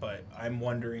dad, but I'm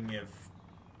wondering if...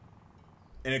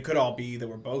 And it could all be that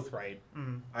we're both right.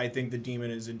 Mm-hmm. I think the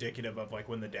demon is indicative of like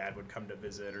when the dad would come to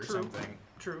visit or something.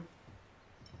 True.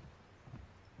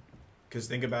 Because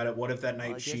think about it, what if that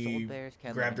night she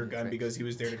grabbed her gun because he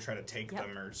was there to try to take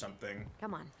them or something?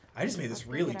 Come on. I just made this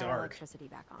really dark. Electricity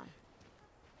back on.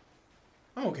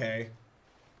 I'm okay.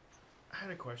 I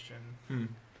had a question. Hmm.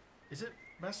 Is it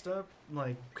messed up,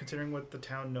 like, considering what the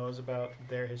town knows about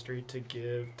their history, to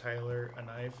give Tyler a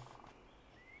knife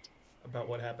about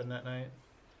what happened that night?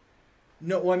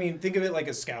 No, well, I mean, think of it like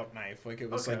a scout knife. Like, it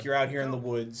was like, you're out here in the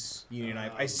woods, you need a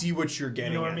knife. I see what you're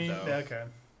getting you know what at, I mean? though. Yeah, okay.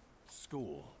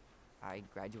 School. I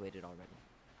graduated already.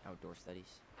 Outdoor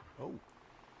studies. Oh,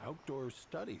 outdoor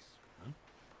studies, huh?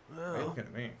 Well, hey, look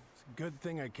at me. It's a good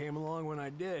thing I came along when I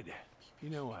did. You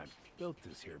know, I built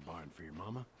this here barn for your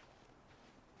mama.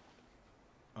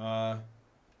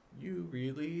 You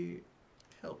really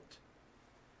helped.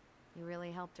 You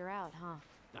really helped her out, huh?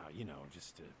 Now, you know,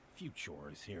 just a few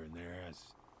chores here and there as...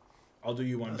 I'll do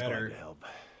you one better. To help.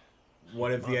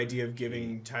 What if the idea of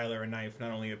giving Tyler a knife,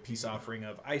 not only a peace offering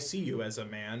of I see you as a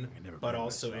man, but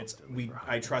also it's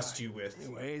I trust you with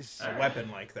a weapon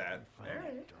like that.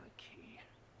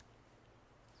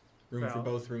 Room for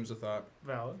both rooms of thought.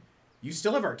 Valid. You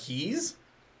still have our keys?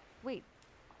 Wait,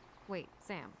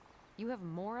 Sam. You have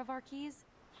more of our keys?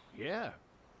 Yeah.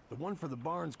 The one for the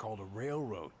barn's called a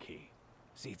railroad key.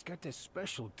 See, it's got this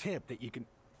special tip that you can...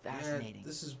 Fascinating. Yeah,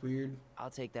 this is weird. I'll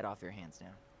take that off your hands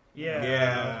now.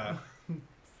 Yeah.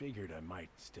 Figured I might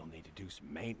still need to do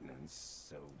some maintenance,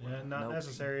 so... Yeah, not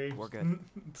necessary. We're good.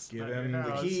 Give him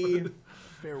the key.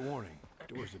 Fair warning.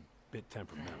 Door's a bit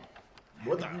temperamental.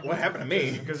 What happened to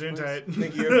me? Gesundheit.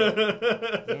 Thank you.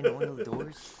 And oil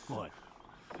doors? What?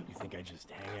 You think I just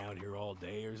hang out here all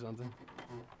day or something?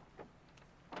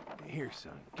 Here,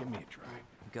 son, give me a try.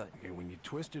 Good. Okay, when you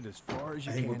twist it as far as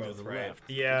you I think can we're to both the right. left.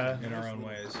 Yeah. In our own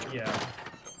ways. Yeah.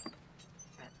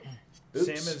 Oops.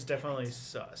 Sam is definitely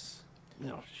sus.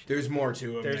 No, There's more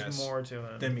to him. There's more to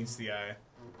him. than meets the eye.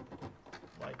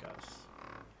 Like us.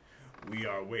 We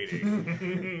are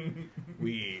waiting.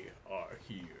 We are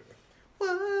here. What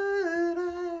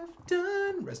I've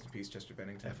done. Rest in peace, Chester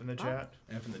Bennington. F in the chat.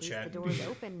 F in the At least chat. the door's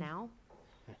open now.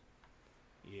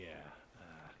 Yeah.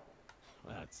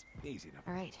 Well, that's easy enough.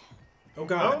 All right. Oh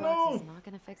God. Oh no! It's not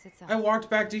gonna fix itself. I walked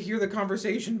back to hear the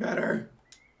conversation better.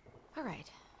 All right.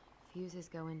 Fuses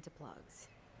go into plugs.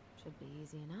 Should be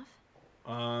easy enough.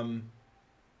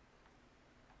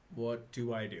 What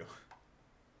do I do?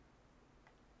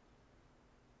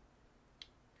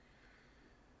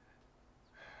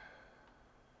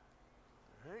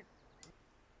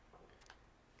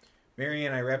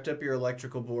 Marianne, I wrapped up your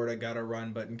electrical board. I gotta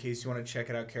run, but in case you want to check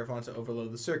it out, careful not to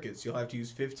overload the circuits. You'll have to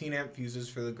use 15 amp fuses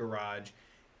for the garage.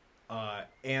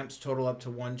 Amps total up to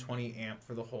 120 amp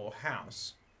for the whole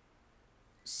house.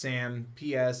 Sam,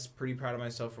 P.S. Pretty proud of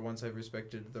myself for once I've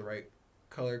respected the right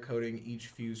color coding. Each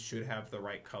fuse should have the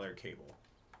right color cable.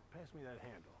 Pass me that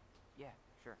handle. Yeah,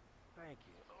 sure. Thank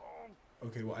you. Oh.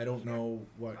 Okay, well, I don't know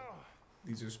what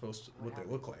these are supposed to, what they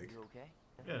look like. You okay?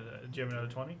 Yeah, do you have another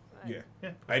 20? Yeah.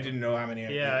 Yeah. I didn't know how many.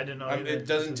 Yeah, I didn't know either. It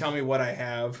doesn't tell me what I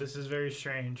have. This is very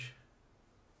strange.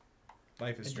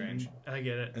 Life is strange. I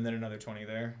get it. And then another 20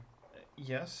 there.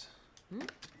 Yes.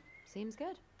 Seems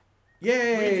good.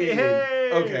 Yay!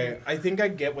 Yay! Okay, I think I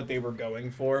get what they were going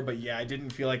for, but yeah, I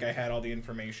didn't feel like I had all the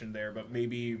information there, but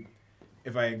maybe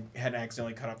if I hadn't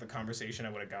accidentally cut off the conversation, I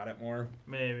would have got it more.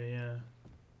 Maybe, yeah.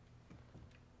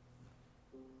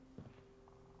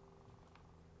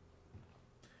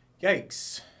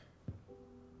 Yikes.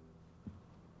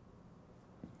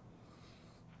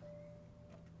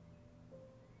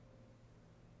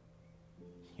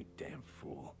 You damn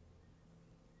fool.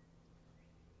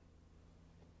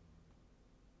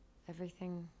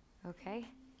 Everything okay?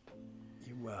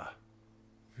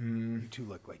 You two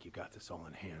look like you got this all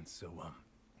in hand, so,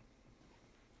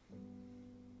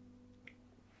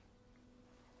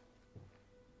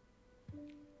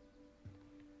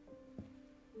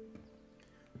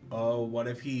 Oh, what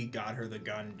if he got her the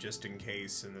gun just in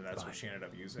case, and then that's what she ended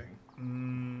up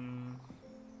using?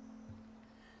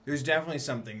 There's definitely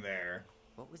something there.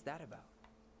 What was that about?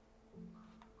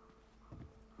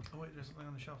 Oh, wait, there's something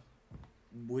on the shelf.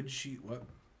 Would she... What?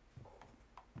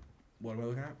 What am I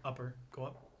looking at? Upper. Go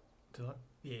up. To the left.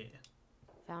 Yeah.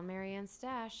 Found Marianne's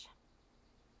stash.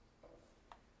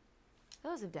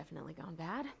 Those have definitely gone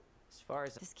bad. As far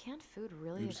as... Does canned food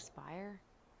really Oops. expire?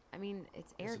 I mean,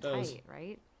 it's Yes, it does. airtight,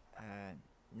 right?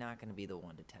 Not gonna be the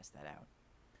one to test that out.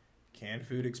 Canned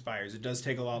food expires. It does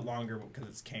take a lot longer because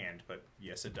it's canned, but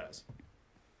yes, it does.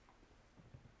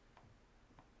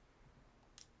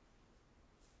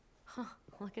 Huh,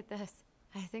 look at this.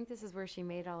 I think this is where she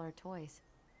made all her toys.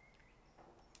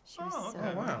 She was so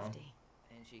okay. Wow. nifty.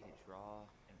 And she could draw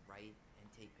and write and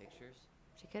take pictures.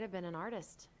 She could have been an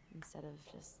artist instead of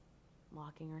just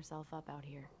locking herself up out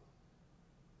here.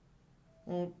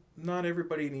 Well, not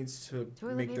everybody needs to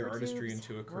Toilet make their paper artistry tubes,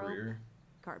 into a rope, career.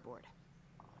 Cardboard.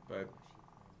 But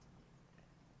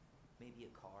Maybe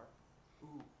a car.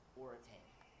 Ooh, or a tank.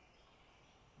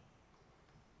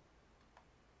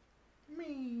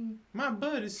 me, my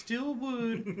butt is still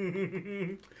wood.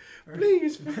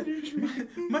 Please finish me.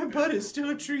 My butt is still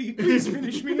a tree. Please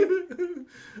finish me.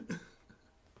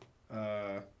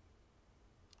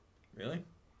 Really?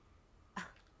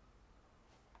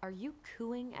 Are you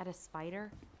cooing at a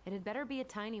spider? It had better be a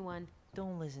tiny one.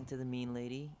 Don't listen to the mean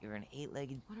lady. You're an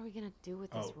 8-legged... What are we gonna do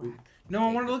with this Oh, rack? no, I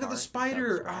Take want to the look at the part,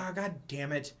 spider. some Ah, scrap. god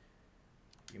damn it.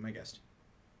 Be my guest.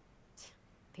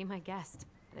 Be my guest.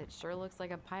 It sure looks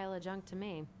like a pile of junk to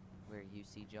me. Where you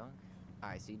see junk,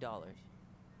 I see dollars.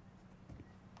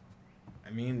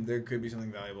 I mean, there could be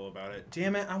something valuable about it.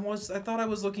 Damn it, I thought I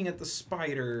was looking at the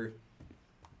spider.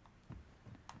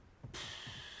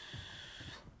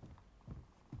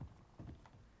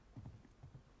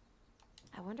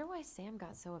 I wonder why Sam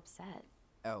got so upset.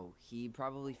 Oh, he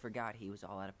probably forgot he was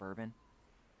all out of bourbon.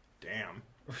 Damn.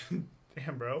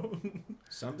 Damn, bro.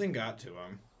 Something got to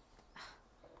him.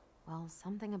 Well,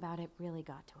 something about it really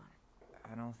got to him.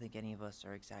 I don't think any of us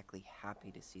are exactly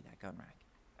happy to see that gun rack.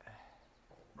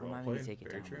 Well Remind me to played. take it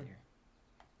Very down true. later.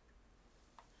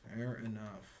 Fair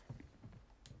enough.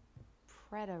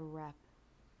 Preda rep.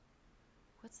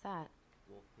 What's that?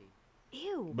 Wolf pee.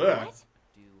 Ew, Blech. what?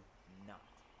 Do not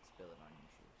spill it on your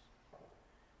shoes.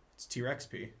 It's T-Rex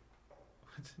pee.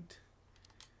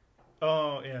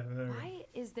 Oh, yeah. There we go. Why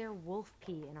is there wolf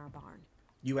pee in our barn?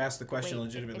 You asked the question Wait,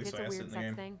 legitimately, if it's so I a asked it weird in the sex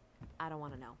game. thing, I don't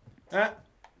want to know. Ah.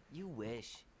 You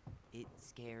wish. It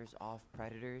scares off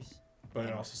predators. But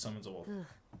it also summons a wolf. Ugh,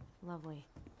 lovely.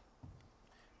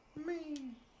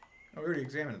 Me. Oh, we already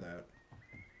examined that.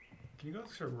 Can you go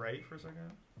to the right for a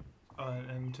second?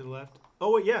 And to the left?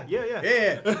 Oh, wait, yeah.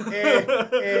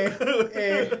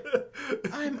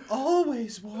 I'm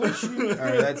always watching. All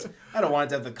right, I don't want it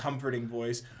to have the comforting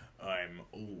voice. I'm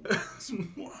always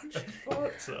watching. I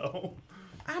thought so.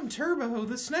 I'm Turbo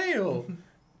the snail.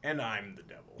 And I'm the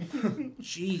devil.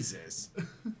 Jesus.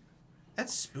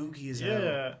 That's spooky as hell.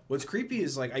 Yeah. What's creepy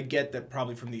is, like, I get that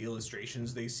probably from the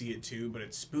illustrations they see it too, but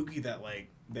it's spooky that, like,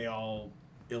 they all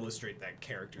illustrate that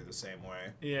character the same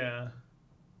way. Yeah.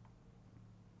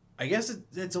 I guess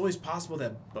it's always possible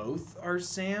that both are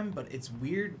Sam, but it's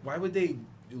weird. Why would they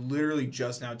literally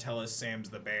just now tell us Sam's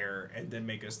the bear and then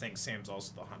make us think Sam's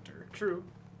also the hunter? True.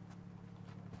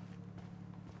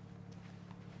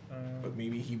 But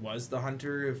maybe he was the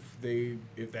hunter if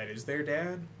that is their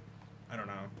dad? I don't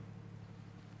know.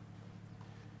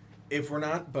 If we're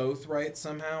not both right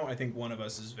somehow, I think one of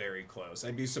us is very close.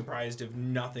 I'd be surprised if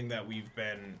nothing that we've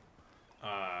been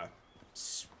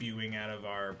spewing out of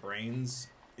our brains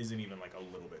isn't even like a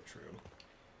little bit true.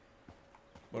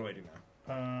 What do I do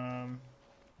now?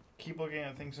 Keep looking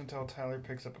at things until Tyler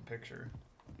picks up a picture.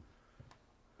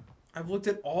 I've looked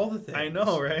at all the things. I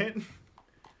know, right?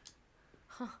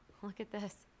 Huh, look at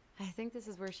this. I think this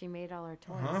is where she made all her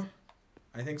toys. Uh-huh.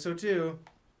 I think so too.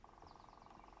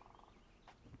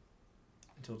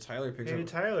 Until Tyler picks up. Hey,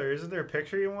 Tyler, isn't there a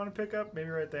picture you want to pick up? Maybe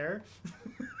right there?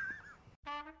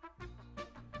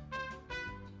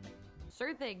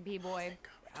 Sure thing, P-boy.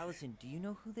 Allison, do you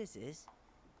know who this is?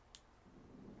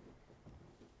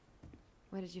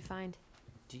 What did you find?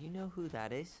 Do you know who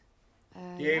that is?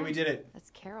 Yeah, we did it.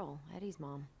 That's Carol, Eddie's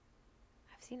mom.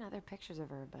 I've seen other pictures of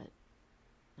her, but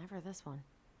never this one.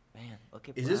 Man, look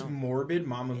at Is this morbid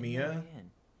Mamma Mia?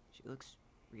 Man, she looks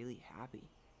really happy.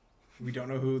 We don't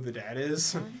know who the dad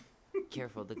is.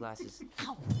 Careful, the glass is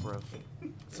broken.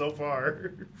 So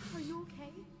far. Are you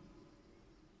okay?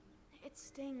 It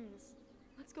stings.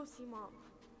 Let's go see Mom.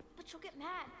 But she'll get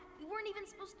mad. We weren't even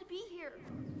supposed to be here.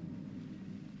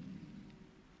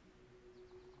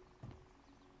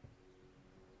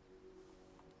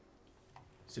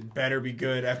 So it better be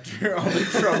good after all the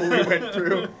trouble we went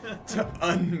through to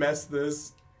unmess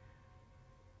this.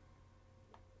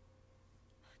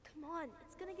 Come on,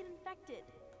 it's gonna get infected.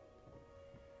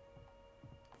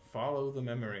 Follow the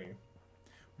memory.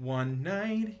 One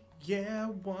night, yeah,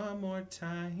 one more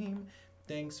time.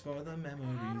 Thanks for the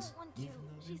memories. I don't want to.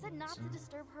 She said not to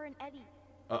disturb her and Eddie.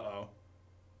 Uh-oh.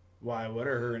 Why, what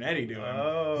are her and Eddie doing?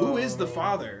 Oh. Who is the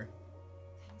father?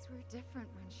 Things were different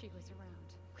when she was around.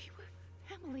 We were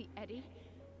family, Eddie.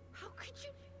 How could you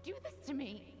do this to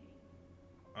me?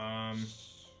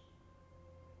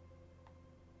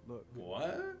 Look.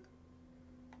 What?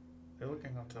 They're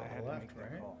looking up to I had the to left, make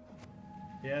that right? call.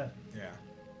 Yeah. Yeah.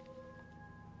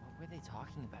 What were they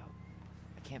talking about?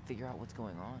 I can't figure out what's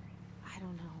going on. I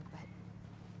don't know, but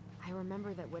I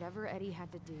remember that whatever Eddie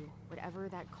had to do, whatever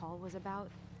that call was about,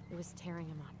 it was tearing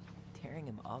him up. Tearing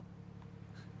him up?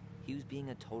 He was being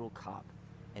a total cop,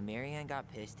 and Marianne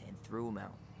got pissed and threw him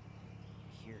out.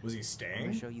 Here. Was he I'm staying?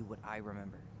 gonna show you what I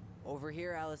remember. Over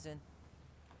here, Allison.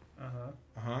 Uh-huh.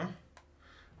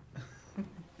 Uh-huh.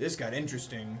 This got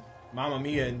interesting. Mamma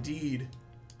Mia, indeed.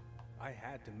 I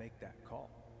had to make that call.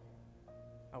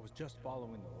 I was just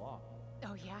following the law.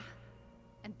 Oh, yeah?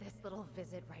 And this little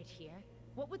visit right here?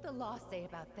 What would the law say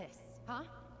about this, huh?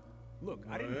 Look,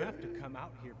 I didn't have to come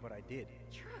out here, but I did.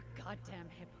 You're a goddamn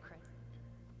hypocrite.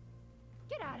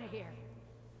 Get out of here.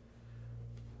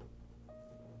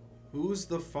 Who's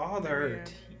the father?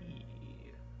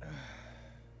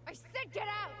 I said get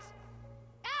out!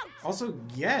 Out! Also,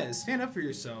 yes, stand up for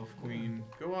yourself, Queen.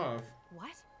 Go off.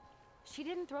 What? She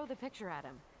didn't throw the picture at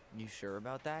him. You sure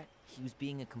about that? He was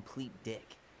being a complete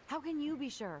dick. How can you be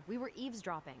sure? We were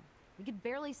eavesdropping. We could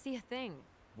barely see a thing.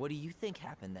 What do you think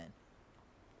happened then?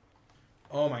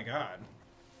 Oh my god.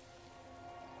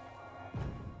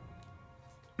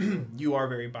 You are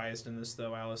very biased in this,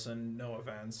 though, Allison. No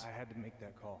offense. I had to make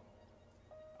that call.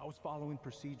 I was following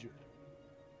procedure.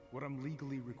 What I'm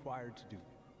legally required to do.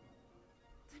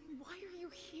 Then why are you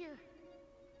here?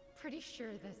 Pretty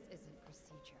sure this isn't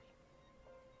procedure.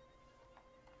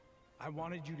 I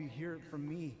wanted you to hear it from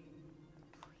me.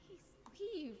 Please,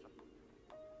 leave.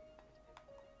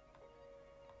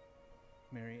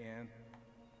 Mary Ann.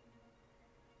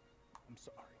 I'm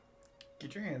sorry.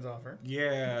 Get your hands off her.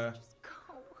 Yeah. Just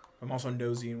go. I'm also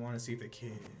nosy and want to see if they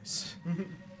kiss.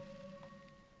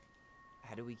 I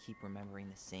How do we keep remembering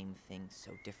the same thing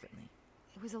so differently?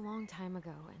 It was a long time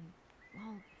ago, and,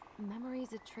 well,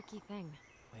 memory's a tricky thing.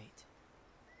 Wait,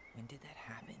 when did that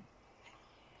happen?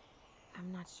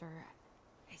 I'm not sure.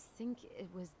 I think it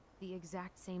was the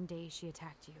exact same day she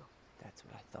attacked you. That's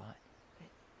what I thought. But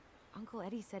Uncle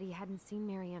Eddie said he hadn't seen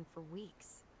Marianne for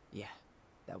weeks. Yeah,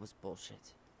 that was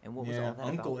bullshit. And what was all that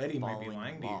Uncle about Eddie might be following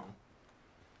lying the to law? you.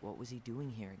 What was he doing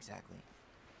here exactly?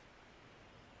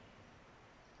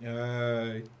 I have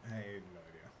no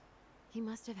idea. He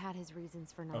must have had his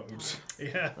reasons for not telling us.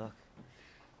 Yeah. Look,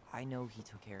 I know he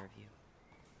took care of you,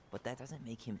 but that doesn't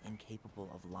make him incapable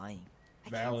of lying.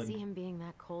 I can't see him being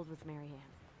that cold with Marianne,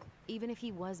 even if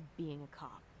he was being a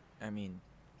cop. I mean,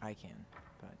 I can,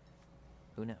 but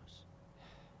who knows?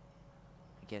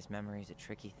 I guess memory's a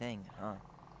tricky thing, huh?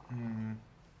 Hmm.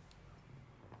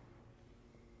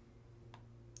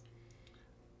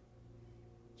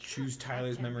 Choose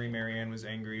Tyler's memory, Marianne was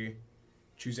angry.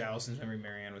 Choose Allison's memory,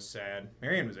 Marianne was sad.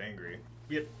 Marianne was angry.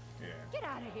 Yep. Yeah. Get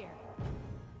out of here.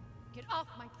 Get off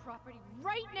my property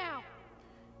right now.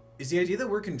 Is the idea that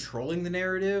we're controlling the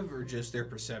narrative or just their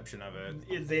perception of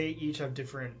it? They each have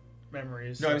different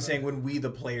memories. No, I'm saying when we, the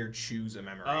player, choose a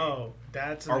memory. Oh,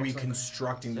 that's an Are we excellent-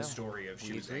 constructing the So, story of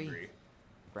she we was agree. angry?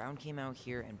 Brown came out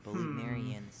here and bullied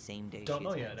Marianne the same day Don't she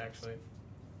know attacked yet, us. actually.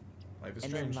 Life is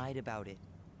And strange. then lied about it.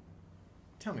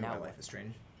 Tell me Now why what? life is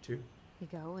strange, too. You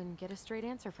go and get a straight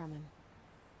answer from him.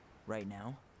 Right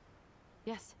now?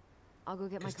 Yes. I'll go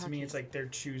get my Because car to me, keys. it's like they're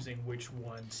choosing which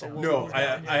one sounds No, like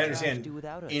I understand do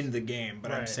without us. in the game,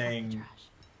 but I'm Right. saying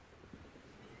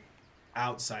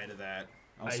outside of that,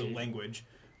 also I- language.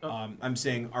 I'm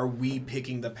saying, are we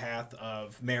picking the path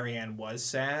of Marianne was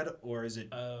sad, or is it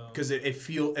because it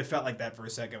felt like that for a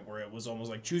second, where it was almost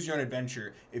like choose your own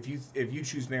adventure. If you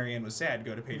choose Marianne was sad,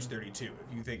 go to page 32.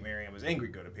 If you think Marianne was angry,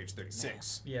 go to page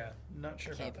 36. Yeah, not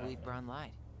sure I can't about believe that. Brown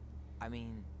lied. I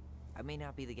mean, I may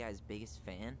not be the guy's biggest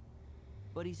fan,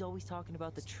 but he's always talking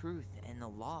about the truth and the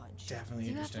lodge. Definitely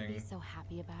Do you have to interesting. be so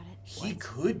happy about it? He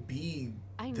could be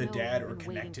I the know dad you've or been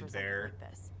waiting connected for something there. like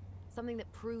this. Something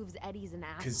that proves Eddie's an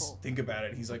Because asshole. think about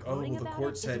it, he's like, oh, Gloating well, the about court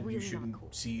it is said really you not shouldn't cool.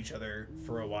 see each other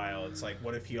for a while. It's like,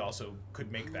 what if he also could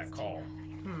make that call?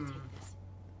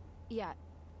 Yeah,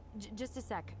 just a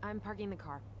sec. I'm parking the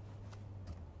car.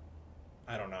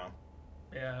 I don't know.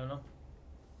 Yeah, I don't know.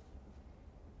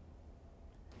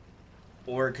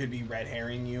 Or it could be red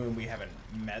herring you and we haven't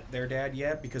met their dad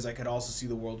yet, because I could also see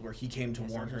the world where he came to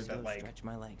Guess warn I'll her just that, go like, stretch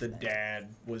my legs the then. dad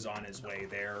was on his way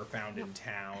there or found in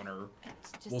town, or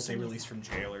Just we'll say give me a released sec. from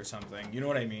jail or something. You know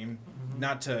what I mean?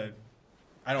 Not to,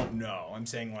 I don't know. I'm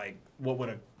saying, like, what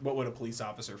would a police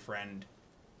officer friend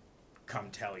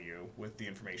come tell you with the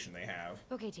information they have?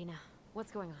 Okay, Tina.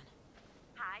 What's going on?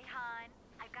 Hi, hon.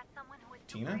 I've got someone who is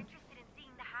Tina? super interested in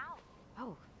seeing the house.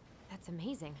 Oh, that's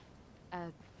amazing.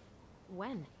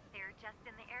 When? They're just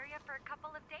in the area for a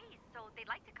couple of days, so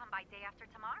they'd like to come by day after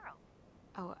tomorrow.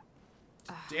 Oh,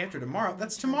 Day after tomorrow?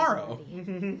 That's tomorrow.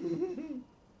 Hun,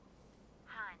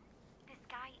 this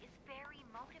guy is very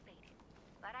motivated,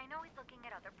 but I know he's looking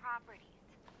at other properties.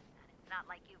 And it's not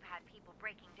like you've had people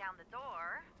breaking down the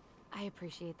door. I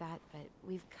appreciate that, but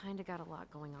we've kind of got a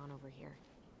lot going on over here.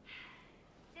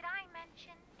 Did I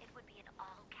mention it would be an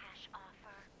all-cash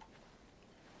offer?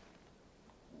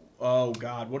 Oh,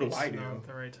 God, what do It's I do? not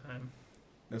the right time.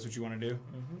 That's what you want to do?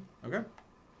 Mm-hmm. Okay.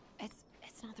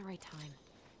 It's not the right time.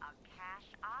 A cash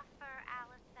offer,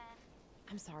 Allison.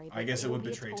 I'm sorry, I but guess it would be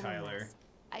a betray total Tyler. mess.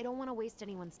 I don't want to waste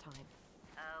anyone's time.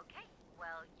 Okay,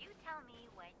 well, you tell me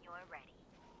when you're ready.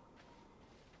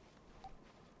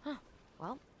 Huh.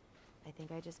 Well, I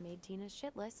think I just made Tina's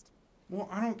shit list. Well,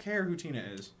 I don't care who Tina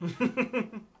is.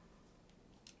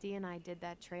 Dee and I did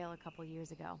that trail a couple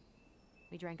years ago.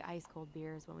 We drank ice-cold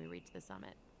beers when we reached the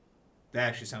summit. That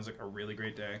actually sounds like a really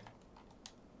great day.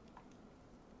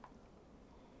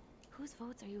 Whose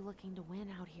votes are you looking to win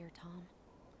out here, Tom?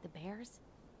 The Bears?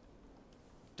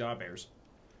 Da Bears.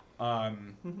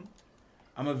 I'm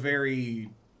a very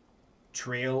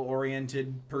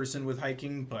trail-oriented person with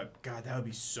hiking, but God, that would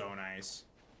be so nice.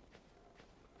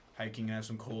 Hiking and have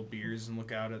some cold beers and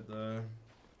look out at the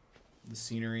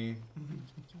scenery.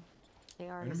 They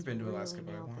I've artist never been to really Alaska,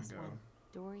 but I nailed want this to go. one.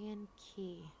 Dorian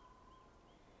Key.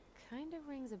 Kind of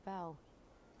rings a bell.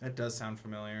 That does sound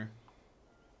familiar.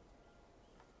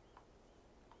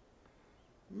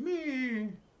 Me.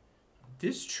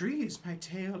 This tree is my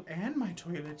tail and my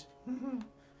toilet.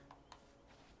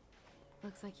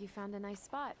 Looks like you found a nice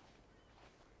spot.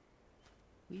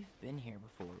 We've been here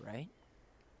before, right?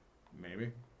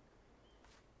 Maybe.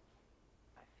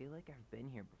 I feel like I've been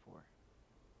here before.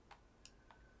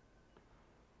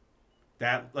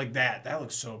 That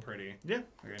looks so pretty. Yeah.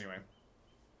 Okay, anyway.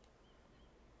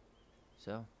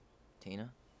 So, Tina?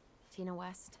 Tina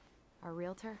West, our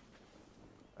realtor.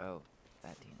 Oh,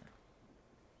 that Tina.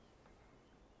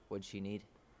 What'd she need?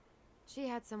 She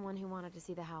had someone who wanted to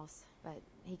see the house, but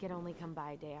he could only come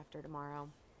by day after tomorrow.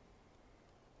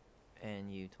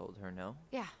 And you told her no?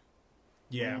 Yeah.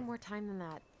 Yeah. We need more time than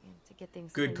that to get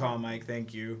things. Good call, Mike.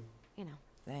 Thank you. You know.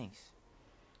 Thanks.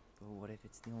 But what if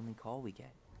it's the only call we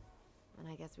get? And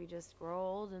I guess we just grow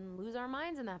old and lose our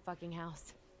minds in that fucking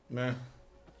house. Meh.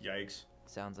 Yikes.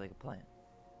 Sounds like a plan.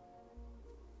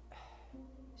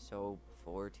 So,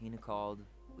 before Tina called,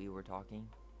 we were talking?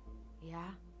 Yeah?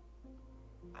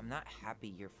 I'm not happy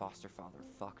your foster father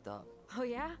fucked up. Oh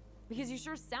yeah? Because you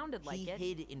sure sounded like it.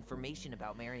 He hid information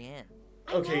about Marianne.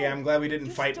 Okay, yeah, I'm glad we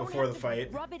didn't fight before the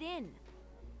fight. Rub it in.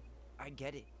 I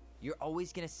get it. You're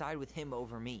always gonna side with him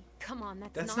over me. Come on,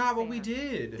 that's not what we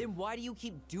did. Then why do you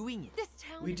keep doing it? This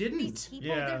town, we didn't. these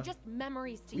people, they're just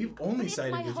memories to you. We've only But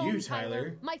sided it's with my you, home,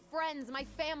 Tyler. My friends, my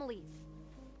family.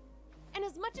 And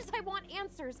as much as I want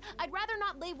answers, I'd rather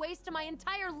not lay waste to my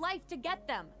entire life to get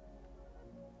them.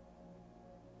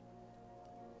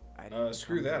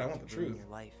 Screw that. I want the truth. Your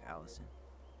life, Allison.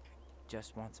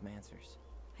 Just want some answers.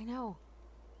 I know.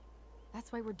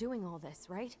 That's why we're doing all this,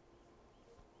 right?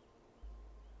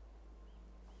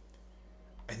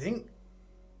 I think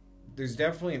there's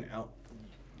definitely an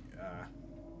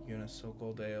Yuna, so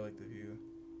cold day. I like the view.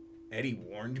 Eddie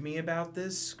warned me about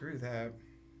this. Screw that.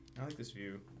 I like this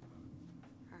view.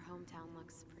 Our hometown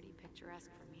looks pretty picturesque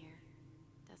from here,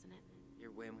 doesn't it?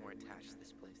 You're way more attached to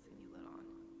this place than you let on.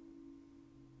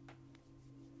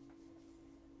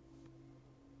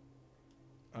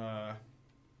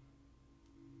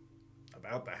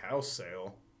 About the house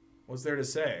sale. What's there to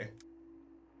say?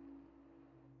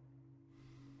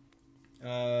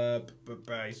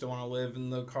 You still want to live in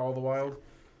the Call of the Wild?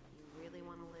 You really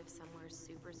want to live somewhere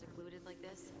super secluded like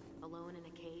this? Alone in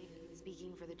a cave,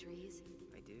 speaking for the trees?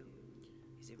 I do.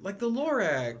 Is it like the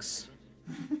Lorax.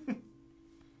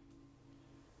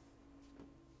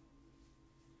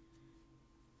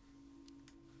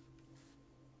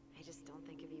 I just don't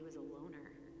think of you as a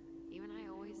loner. You and I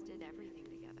always did everything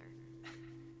together.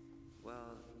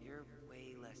 Well, you're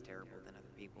way less terrible than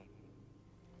other people.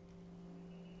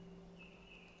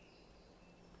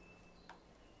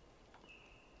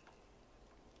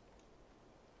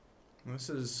 This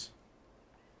is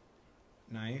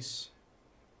nice.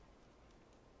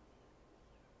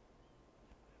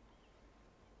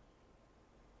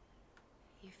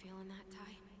 You feeling that,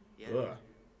 Ty? Yeah. Ugh.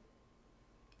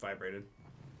 Vibrated.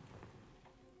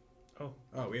 Oh,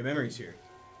 we have memories here.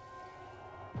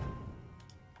 Found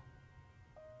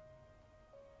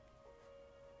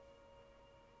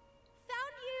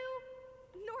you!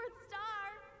 North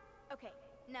Star! Okay,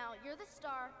 now you're the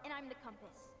star and I'm the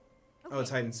compass. Okay. Oh,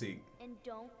 it's hide and seek. And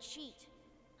don't cheat.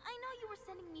 I know you were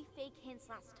sending me fake hints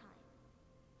last time.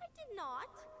 I did not.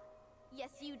 Yes,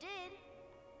 you did.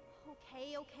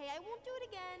 Okay, I won't do it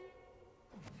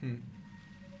again.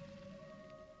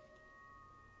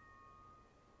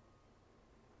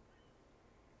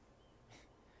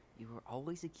 You were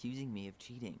always accusing me of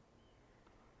cheating.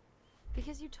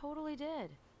 Because you totally did.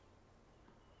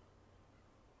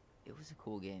 It was a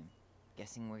cool game.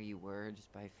 Guessing where you were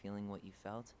just by feeling what you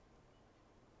felt.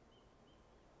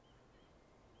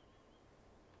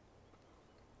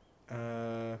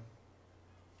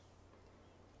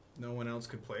 No one else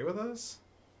could play with us?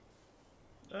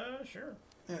 Sure.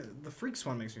 Yeah, the freaks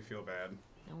one makes me feel bad.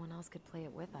 No one else could play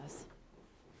it with us.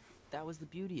 That was the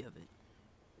beauty of it.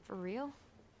 For real?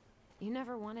 You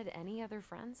never wanted any other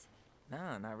friends?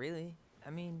 Nah, not really. I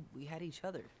mean, we had each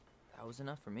other. That was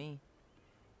enough for me.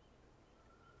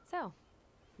 So,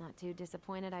 not too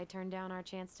disappointed I turned down our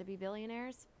chance to be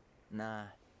billionaires? Nah,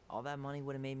 all that money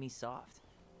would have made me soft.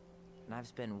 And I've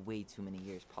spent way too many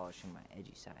years polishing my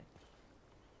edgy side.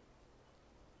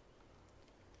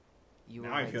 You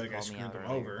now I feel like I screwed them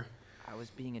over. I was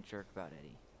being a jerk about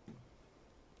Eddie.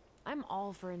 I'm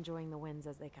all for enjoying the wins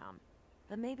as they come.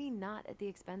 But maybe not at the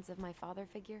expense of my father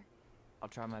figure. I'll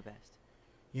try my best.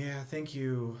 Yeah, thank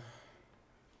you.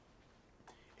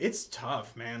 It's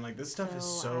tough, man. Like, this stuff is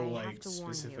so, like,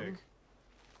 specific.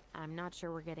 I'm not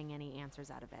sure we're getting any answers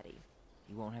out of Eddie.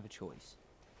 You won't have a choice.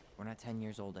 We're not 10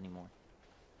 years old anymore.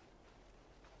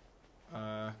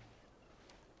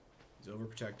 He's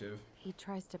overprotective. He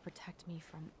tries to protect me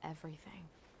from everything.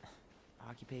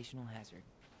 Occupational hazard.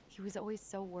 He was always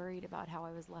so worried about how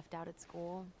I was left out at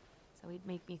school. So he'd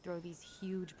make me throw these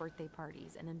huge birthday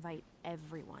parties and invite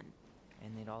everyone.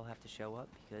 And they'd all have to show up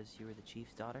because you were the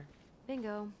chief's daughter?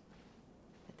 Bingo.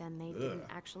 But then they didn't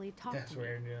actually talk That's to me.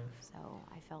 weird, yeah. So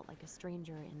I felt like a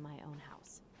stranger in my own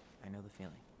house. I know the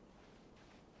feeling.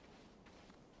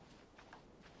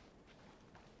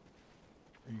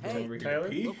 Hey, Tyler?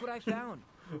 look what I found.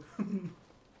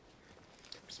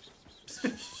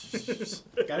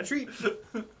 Got a treat.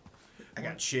 I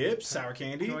got chips, sour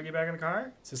candy. You want to get back in the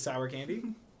car? It's a sour candy.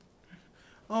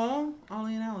 Oh,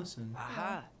 Ollie and Allison.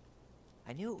 Aha!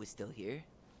 I knew it was still here.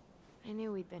 I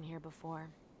knew we'd been here before.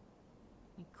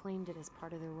 We claimed it as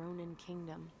part of the Ronin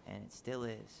kingdom. And it still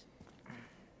is.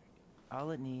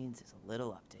 All it needs is a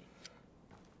little update.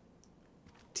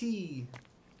 Tea.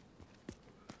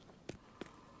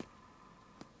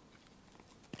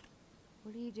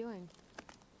 What are you doing?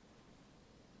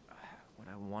 What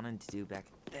I wanted to do back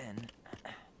then,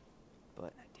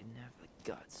 but I didn't have the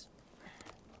guts.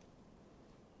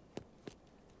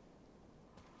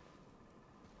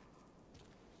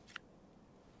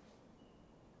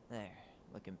 There,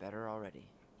 looking better already.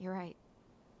 You're right.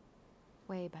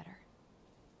 Way better.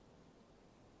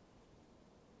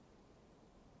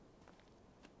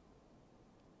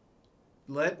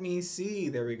 Let me see.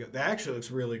 There we go. That actually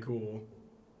looks really cool.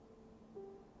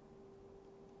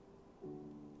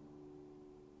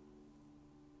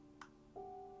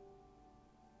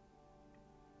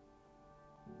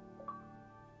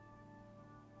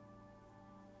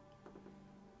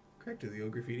 Correct. The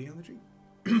old graffiti on the tree.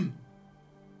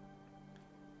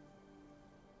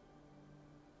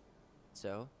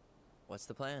 So, what's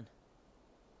the plan?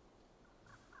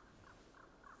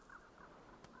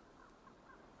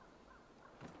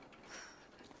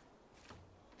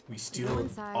 We steal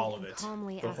all of it.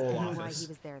 Calmly The ask whole him why office. he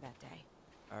was there that day.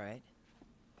 All right.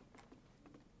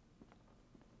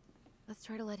 Let's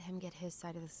try to let him get his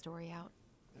side of the story out.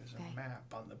 There's Okay. a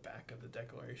map on the back of the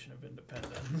Declaration of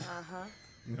Independence. Uh-huh.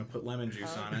 I'm gonna put lemon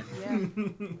juice on it. Yeah.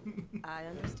 I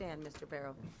understand, Mr.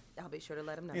 Barrow. I'll be sure to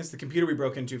let him know. It's the computer we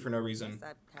broke into for no reason.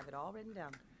 Yes, I have it all written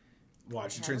down.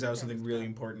 Watch, it turns out it was something really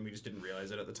important. We just didn't realize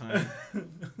it at the time.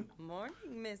 Morning,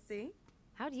 Missy.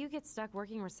 How'd you get stuck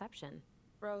working reception?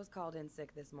 Rose called in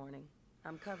sick this morning.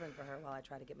 I'm covering for her while I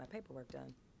try to get my paperwork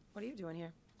done. What are you doing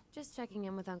here? Just checking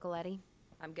in with Uncle Eddie.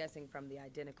 I'm guessing from the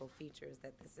identical features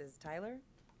that this is Tyler?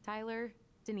 Tyler,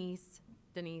 Denise,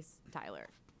 Tyler.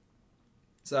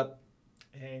 What's up?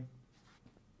 Hey.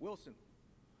 Wilson,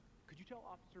 could you tell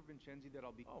Officer Vincenzi that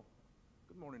I'll be... Oh,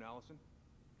 good morning, Allison.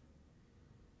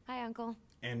 Hi, Uncle.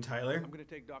 And Tyler? I'm going to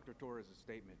take Dr. Torres'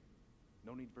 statement.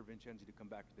 No need for Vincenzi to come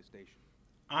back to the station.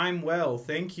 I'm well,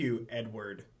 thank you,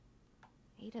 Edward.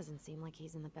 He doesn't seem like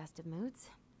he's in the best of moods.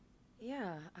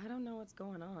 Yeah, I don't know what's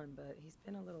going on, but he's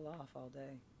been a little off all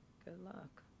day. Good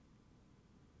luck.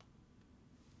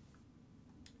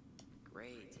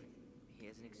 Great. He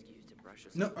has an excuse to brush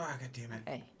us No, off. God damn it.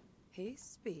 Hey, he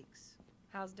speaks.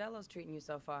 How's Delos treating you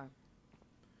so far?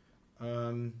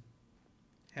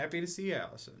 Happy to see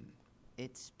Allison.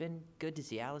 It's been good to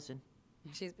see Allison.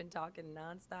 She's been talking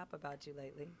nonstop about you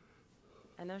lately.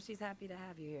 I know she's happy to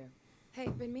have you here. Hey,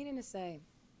 been meaning to say,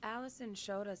 Allison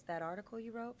showed us that article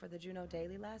you wrote for the Juneau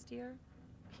Daily last year.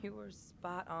 You were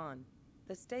spot on.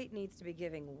 The state needs to be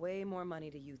giving way more money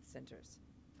to youth centers.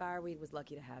 Fireweed was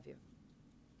lucky to have you.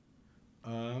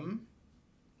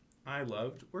 I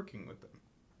loved working with them.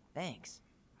 Thanks.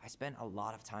 I spent a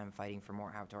lot of time fighting for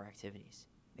more outdoor activities.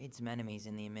 Made some enemies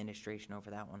in the administration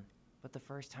over that one. But the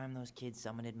first time those kids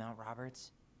summited Mount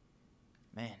Roberts,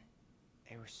 man,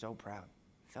 they were so proud.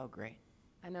 Felt great.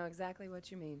 I know exactly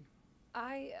what you mean.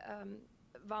 I,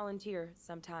 volunteer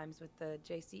sometimes with the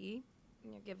JCE.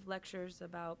 You know, give lectures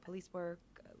about police work,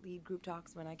 lead group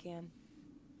talks when I can.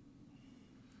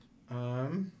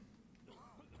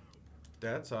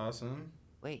 That's awesome.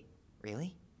 Wait,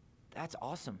 really? That's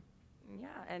awesome. Yeah,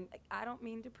 and I don't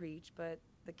mean to preach, but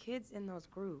the kids in those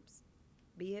groups,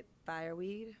 be it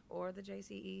Fireweed or the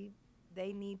JCE,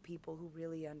 they need people who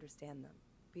really understand them.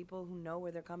 People who know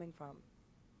where they're coming from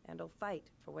and will fight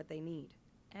for what they need.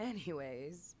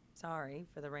 Anyways, sorry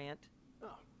for the rant.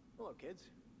 Oh, hello, kids.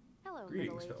 Hello,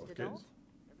 Greetings, fellow middle-aged kids. adult.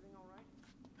 Everything all right?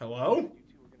 Hello? You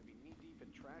two are going to be knee-deep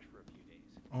in trash for a few days.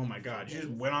 Oh my god, you just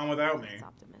went on without me. That's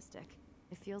optimistic.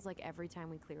 It feels like every time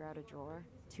we clear out a drawer,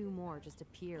 2 more just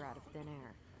appear out of thin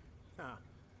air. Ah,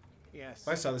 yes. If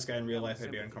I saw this guy in real life,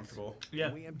 I'd be uncomfortable. Yeah.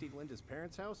 When we emptied Linda's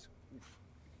parents' house, oof,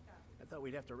 I thought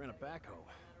we'd have to rent a backhoe.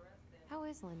 How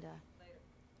is Linda?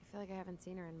 I feel like I haven't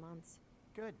seen her in months.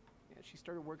 Good. Yeah, she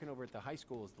started working over at the high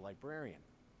school as the librarian.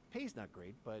 Pay's not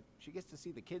great, but she gets to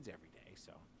see the kids every day,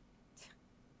 so.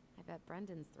 I bet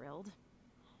Brendan's thrilled.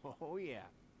 Oh, yeah.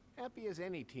 Happy as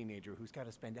any teenager who's got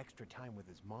to spend extra time with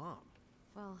his mom.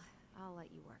 Well, I'll let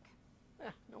you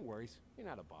work. No worries. You're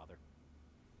not a bother.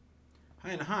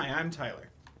 Hi, I'm Tyler.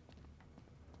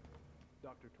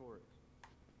 Dr. Torres,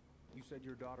 you said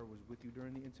your daughter was with you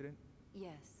during the incident?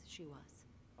 Yes, she was.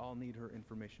 I'll need her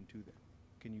information too then.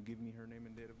 Can you give me her name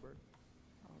and date of birth?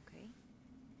 Okay.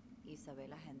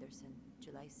 Isabella Henderson,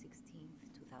 July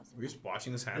 16th, 2000. We're just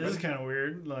watching this happen. This is kind of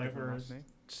weird. Like, we're last name?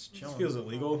 just This chilling. feels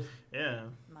illegal. Yeah.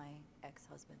 My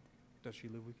ex-husband. Does she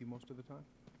live with you most of the time?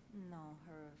 No,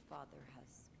 her father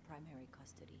has primary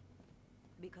custody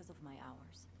because of my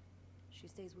hours. She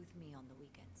stays with me on the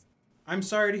weekends. I'm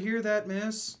sorry to hear that,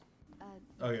 miss.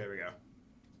 Okay, there we go.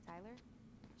 Tyler,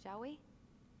 shall we?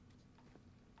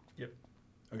 Yep.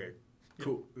 Okay,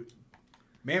 cool.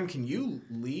 Ma'am, can you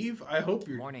leave? I hope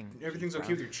everything's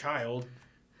okay with your child.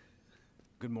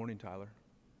 Good morning, Tyler.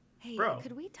 Hey, Bro.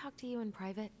 could we talk to you in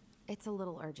private? It's a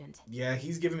little urgent. Yeah,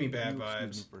 he's giving me bad Excuse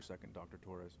vibes. me for a second, Dr.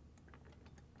 Torres.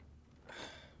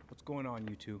 What's going on,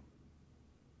 you two?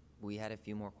 We had a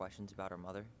few more questions about her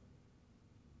mother.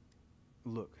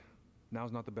 Look,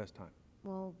 now's not the best time.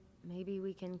 Well, maybe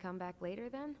we can come back later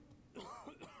then?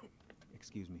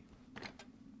 Excuse me.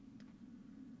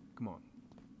 Come on.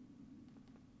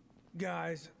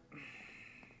 Guys,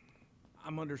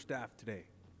 I'm understaffed today.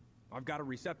 I've got a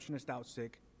receptionist out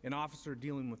sick, an officer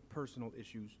dealing with personal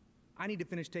issues. I need to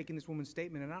finish taking this woman's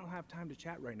statement, and I don't have time to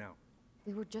chat right now.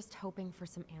 We were just hoping for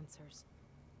some answers.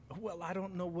 Well, I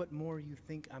don't know what more you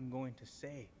think I'm going to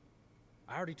say.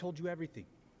 I already told you everything.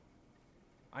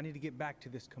 I need to get back to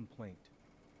this complaint.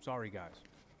 Sorry, guys.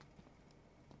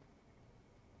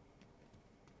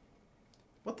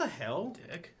 What the hell?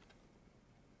 Dick.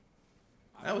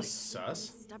 That was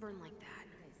sus. Stubborn like that.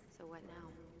 So what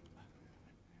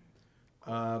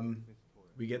now?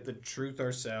 We get the truth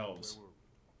ourselves.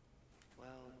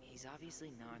 Well, he's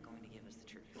obviously not going to give us the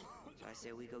truth. So I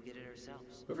say we go get it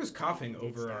ourselves. Whoever's coughing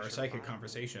over our psychic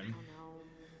conversation. Oh no.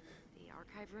 The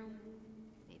archive room?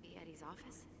 Maybe Eddie's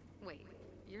office? Wait,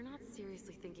 you're not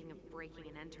seriously thinking of breaking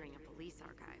and entering a police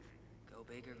archive? Go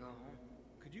big or go home.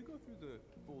 Could you go through the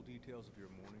full details of your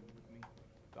morning with me,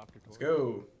 Dr. Torres? Let's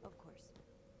go. Of course.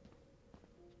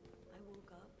 I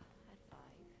woke up at 5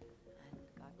 and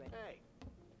got ready. Hey,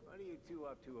 what are you two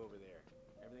up to over there?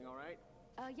 Everything all right?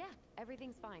 Yeah,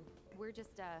 everything's fine. We're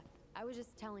just, I was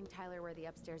just telling Tyler where the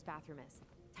upstairs bathroom is.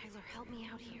 Tyler, help me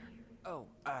out here. Oh,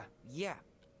 yeah.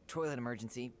 Toilet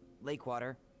emergency, lake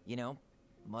water, you know,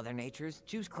 Mother Nature's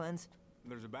juice cleanse.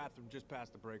 There's a bathroom just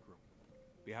past the break room.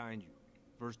 Behind you.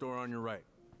 First door on your right.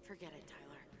 Forget it,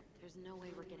 Tyler. There's no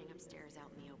way we're getting upstairs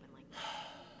out in the open like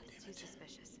that. It's too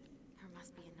suspicious. There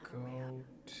must be another way up.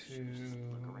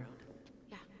 Look around.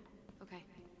 Yeah, okay.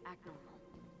 Act normal.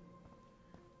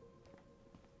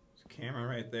 There's a camera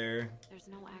right there. There's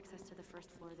no access to the first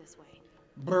floor this way.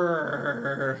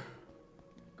 Brrr.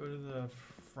 Go to the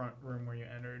front room where you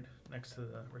entered, next to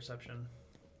the reception.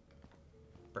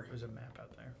 There's a map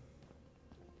out there.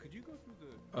 Could you go through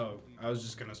the... Oh, I was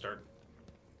just gonna start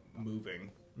moving.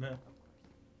 No.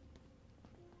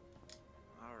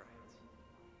 All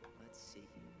right. Let's see.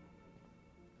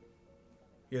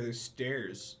 Yeah, there's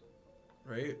stairs,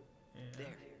 right? Yeah.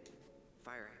 There.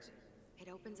 Fire exit. It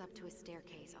opens up to a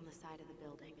staircase on the side of the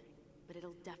building, but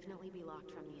it'll definitely be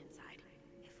locked from the inside.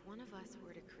 If one of us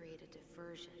were to create a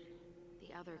diversion,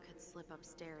 the other could slip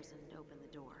upstairs and open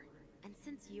the door. And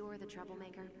since you're the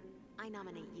troublemaker, I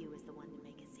nominate you as the one to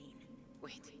make a scene.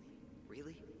 Wait,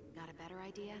 really? Got a better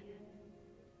idea?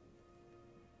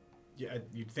 Yeah,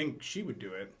 you'd think she would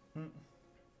do it.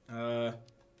 I'm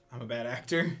a bad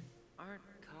actor. Aren't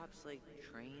cops, like,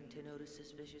 trained to notice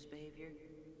suspicious behavior?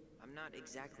 I'm not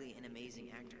exactly an amazing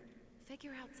actor.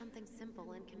 Figure out something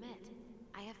simple and commit.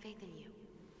 I have faith in you.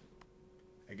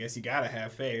 I guess you gotta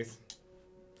have faith.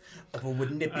 But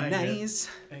wouldn't it be I nice?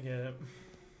 I get it.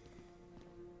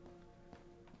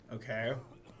 Okay.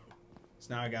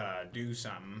 So now I gotta do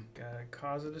something. Gotta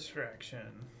cause a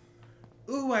distraction.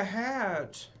 Ooh, a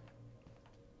hat!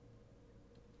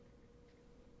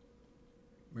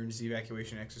 Emergency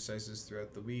evacuation exercises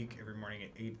throughout the week. Every morning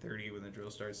at 8:30 when the drill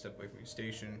starts, step away from your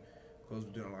station. Close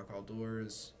but do not lock all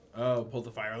doors. Oh, pull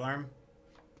the fire alarm?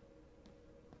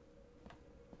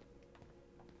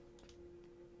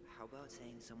 How about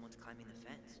saying someone's climbing the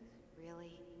fence?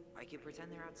 Really? I could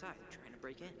pretend they're outside, trying to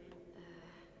break in.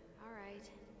 Alright.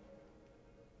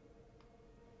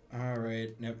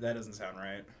 Alright. Nope, that doesn't sound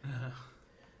right.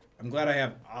 I'm glad I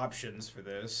have options for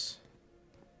this.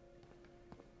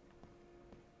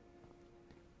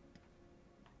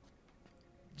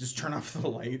 Just turn off the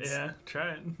lights. Yeah,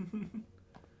 try it.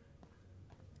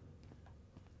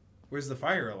 Where's the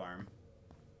fire alarm?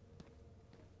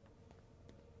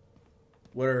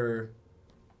 What are...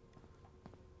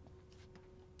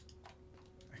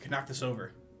 I can knock this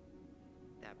over.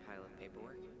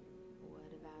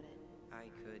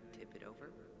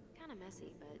 kind of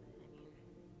messy, but, I mean,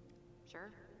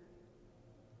 sure.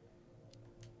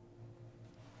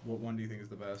 What one do you think is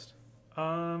the best?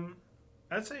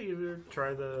 I'd say either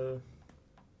try the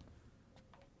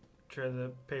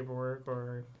paperwork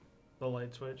or the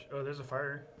light switch. Oh, there's a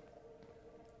fire.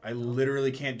 I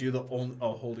literally can't do the only...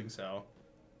 Oh, holding cell.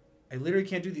 I literally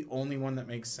can't do the only one that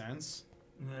makes sense.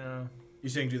 Yeah. You're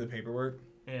saying do the paperwork?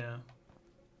 Yeah.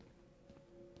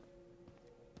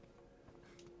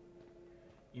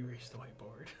 Erase the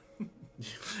whiteboard.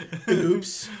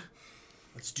 Oops.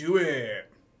 Let's do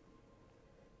it.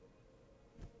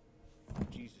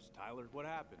 Jesus, Tyler, what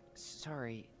happened?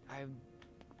 Sorry, I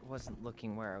wasn't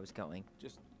looking where I was going.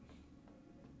 Just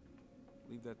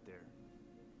leave that there.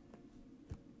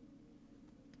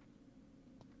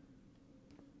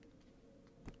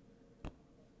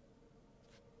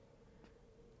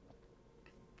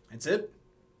 That's it?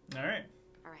 All right.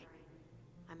 All right.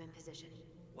 I'm in position.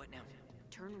 What now?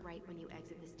 Turn right when you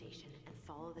exit the station and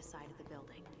follow the side of the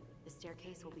building. The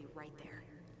staircase will be right there.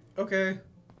 Okay.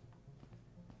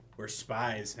 We're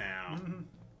spies now.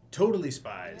 Totally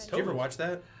spies. Did you ever watch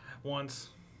that? Once.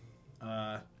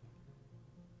 I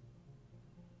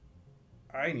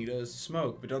need a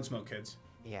smoke, but don't smoke, kids.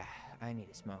 Yeah, I need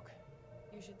a smoke.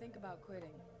 You should think about quitting.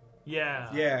 Yeah.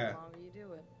 Yeah. The longer you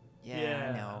do it.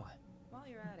 Yeah, I know. While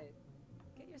you're at it,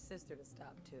 get your sister to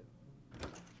stop too.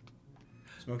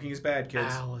 Smoking is bad,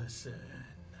 kids. Allison.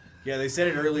 Yeah, they said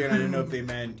it earlier, and I didn't know if they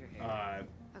meant,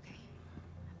 Okay.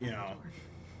 you know,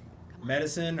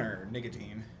 medicine or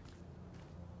nicotine.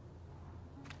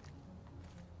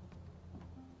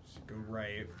 Just go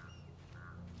right.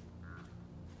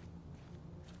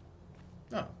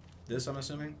 Oh, this I'm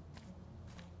assuming.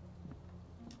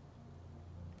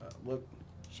 Look.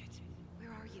 Shit.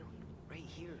 Where are you? Right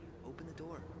here. Open the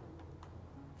door.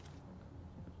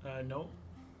 Nope.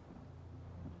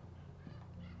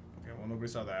 Okay, well, nobody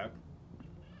saw that.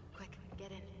 Quick,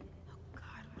 get in. Oh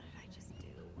God, what did I just do?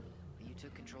 You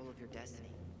took control of your destiny.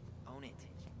 Own it.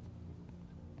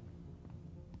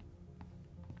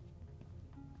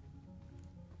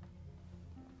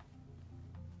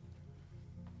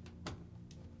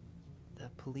 The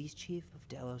police chief of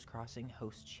Delos Crossing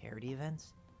hosts charity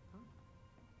events?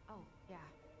 Oh, yeah,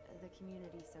 the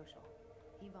community social.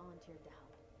 He volunteered to help.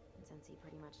 And since he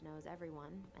pretty much knows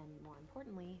everyone, and more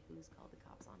importantly, who's called the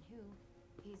cops on who,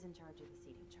 he's in charge of the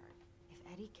seating chart. If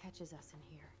Eddie catches us in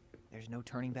here... There's no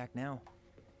turning back now.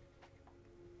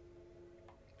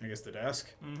 I guess the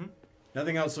desk. Mm-hmm.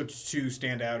 Nothing else looks too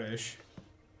standout-ish.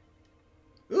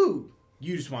 Ooh,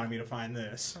 you just wanted me to find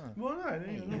this. Huh. Well, no, I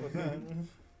didn't even know about that.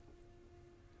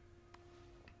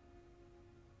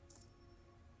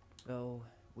 Though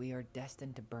we are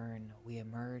destined to burn, we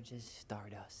emerge as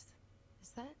stardust.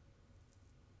 Is that...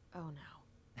 Oh,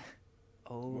 no.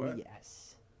 Oh, what?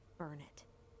 Yes. Burn it.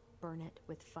 Burn it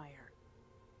with fire.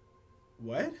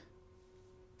 What?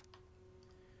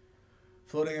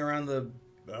 Floating around the...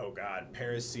 Oh, God.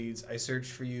 Paris seeds. I search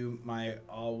for you, my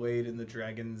all-wade in the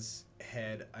dragon's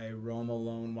head. I roam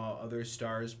alone while other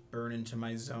stars burn into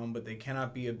my zone, but they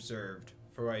cannot be observed.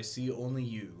 For I see only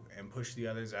you, and push the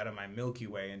others out of my Milky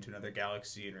Way into another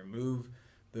galaxy and remove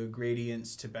the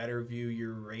gradients to better view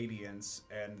your radiance.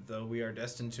 And though we are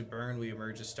destined to burn, we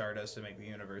emerge as stardust to make the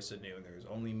universe anew. And there is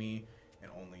only me and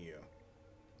only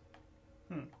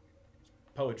you.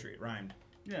 Poetry. It rhymed.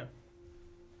 Yeah.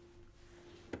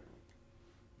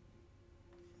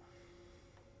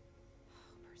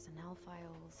 Personnel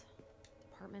files.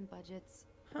 Department budgets.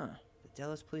 Huh. The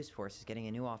Delos Police Force is getting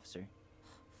a new officer.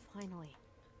 Finally.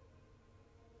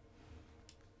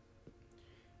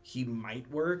 He might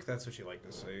work. That's what you like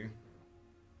to see.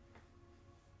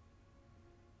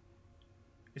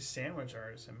 He's sandwich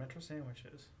artist at Metro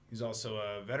Sandwiches. He's also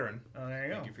a veteran. Oh, there you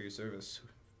go. Thank you for your service,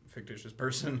 fictitious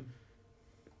person.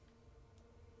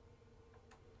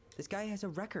 This guy has a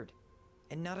record,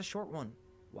 and not a short one.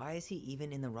 Why is he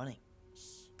even in the running?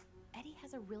 Eddie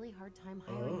has a really hard time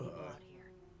hiring people out here.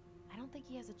 I don't think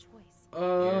he has a choice.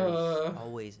 There's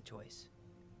always a choice.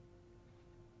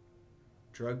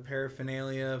 Drug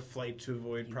paraphernalia, flight to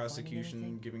avoid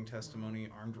prosecution, giving testimony,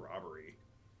 armed robbery.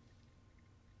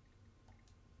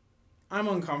 I'm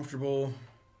uncomfortable.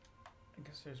 I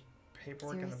guess there's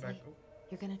paperwork in the back. Seriously?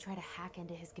 You're gonna try to hack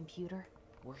into his computer?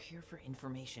 We're here for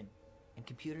information, and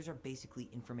computers are basically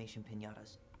information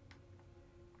piñatas.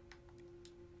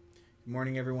 Good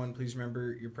morning, everyone. Please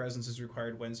remember your presence is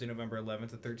required Wednesday, November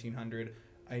 11th at 1300.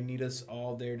 I need us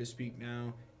all there to speak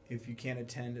now. If you can't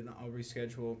attend, and I'll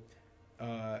reschedule.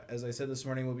 As I said this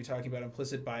morning, we'll be talking about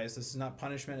implicit bias. This is not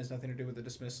punishment. It has nothing to do with the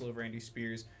dismissal of Randy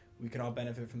Spears. We can all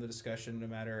benefit from the discussion no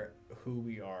matter who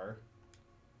we are.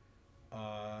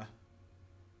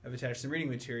 I've attached some reading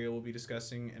material we'll be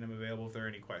discussing, and I'm available if there are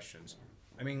any questions.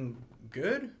 I mean,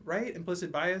 good, right?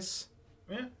 Implicit bias?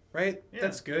 Yeah. Right? Yeah.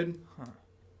 That's good. Huh.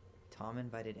 Tom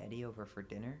invited Eddie over for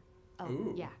dinner? Oh,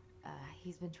 Ooh. yeah.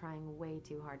 He's been trying way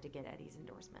too hard to get Eddie's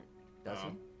endorsement. Does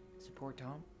he? Support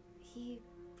Tom? He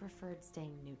preferred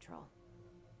staying neutral.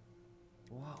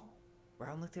 Whoa.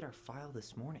 Brown looked at our file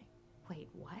this morning. Wait,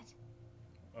 what?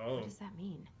 Oh. What does that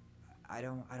mean? I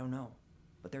don't know.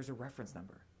 But there's a reference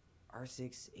number.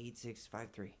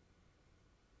 R68653.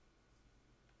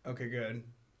 Okay, good.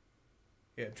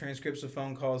 Yeah, transcripts of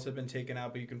phone calls have been taken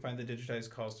out, but you can find the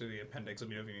digitized calls through the appendix. Let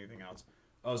me know if you need anything else.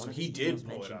 Oh, so he did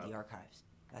pull it up. The archives.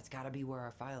 That's gotta be where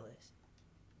our file is.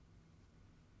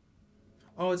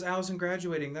 Oh, it's Allison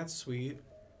graduating. That's sweet.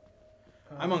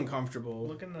 I'm uncomfortable.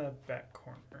 Look in the back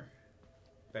corner.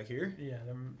 Back here? Yeah,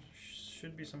 there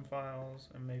should be some files,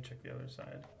 and maybe check the other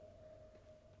side.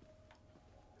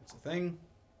 That's a thing.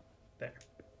 There.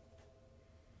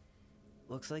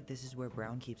 Looks like this is where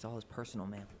Brown keeps all his personal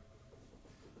mail.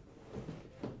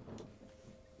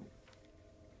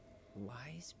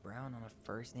 Why is Brown on a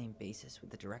first-name basis with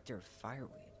the director of Fireweed?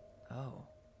 Oh.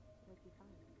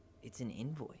 It's an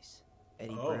invoice.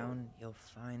 Eddie Brown, you'll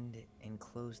find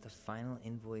enclosed the final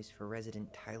invoice for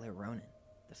resident Tyler Ronan.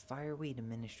 The Fireweed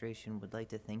administration would like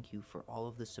to thank you for all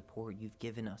of the support you've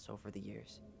given us over the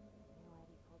years.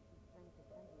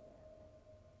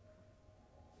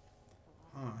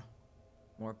 Huh.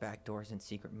 More backdoors and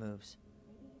secret moves.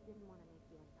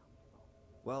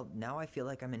 Well, now I feel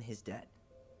like I'm in his debt.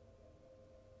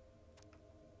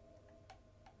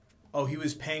 Oh, he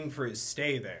was paying for his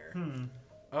stay there.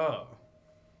 Oh.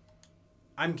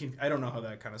 I don't know how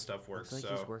that kind of stuff works. Looks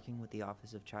like he's working with the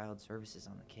Office of Child Services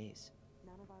on the case.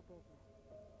 None of our business.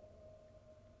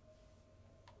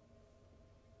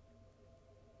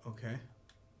 Okay.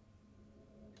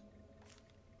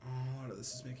 Oh, a lot of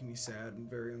this is making me sad and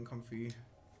very uncomfy.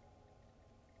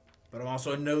 But I'm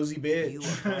also a nosy bitch. You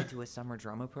applied to a summer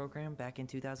drama program back in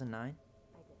 2009?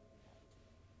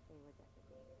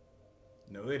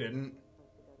 No, they didn't.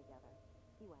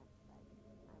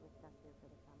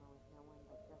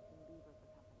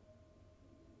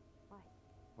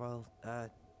 Well,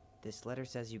 this letter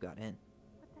says you got in.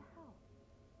 What the hell?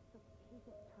 So he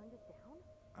just turned it down?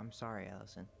 I'm sorry,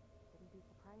 Allison. Shouldn't be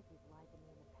surprised he's lied to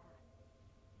me in the past.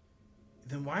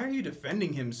 Then why are you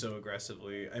defending him so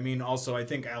aggressively? I mean, also, I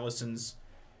think Allison's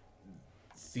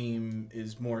theme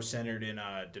is more centered in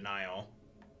denial.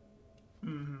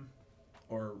 Mm-hmm.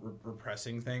 Or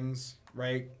repressing things,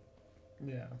 right?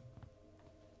 Yeah.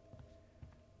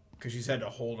 Because she's had to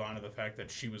hold on to the fact that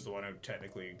she was the one who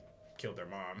technically killed their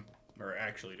mom. Or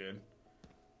actually did.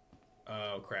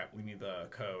 Oh, crap. We need the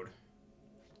code.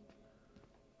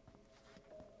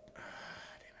 Damn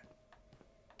it.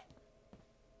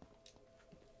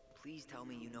 Please tell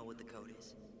me you know what the code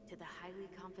is. To the highly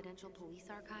confidential police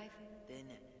archive? Then,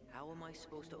 how am I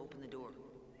supposed to open the door?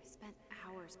 I spent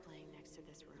hours playing next to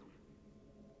this room.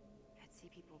 I'd see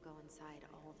people go inside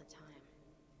all the time.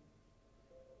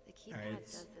 The keypad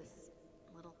does this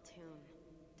little tune.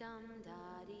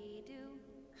 Dum-da-dee-doo.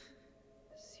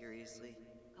 Seriously?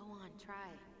 Go on, try.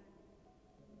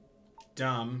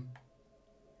 Dumb.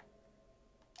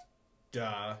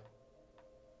 Da.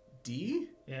 D?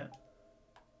 Yeah.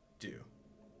 Do.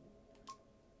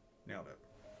 Nailed it.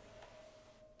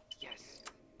 Yes.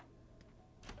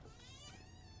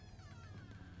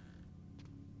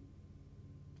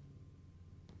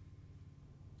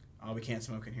 Oh, we can't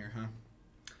smoke in here, huh?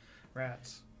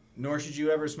 Rats. Nor should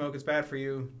you ever smoke. It's bad for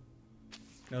you.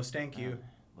 No, stank you.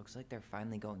 Looks like they're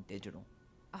finally going digital.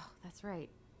 Oh, that's right.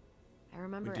 I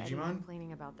remember Eddie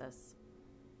complaining about this.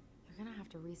 They're gonna have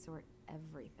to resort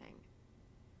everything.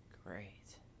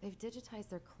 Great. They've digitized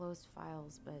their closed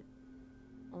files, but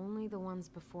only the ones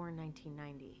before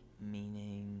 1990.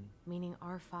 Meaning? Meaning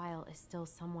our file is still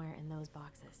somewhere in those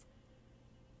boxes.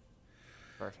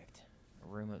 Perfect. A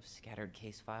room of scattered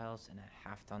case files and a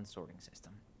half-done sorting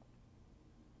system.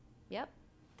 Yep.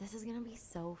 This is gonna be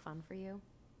so fun for you.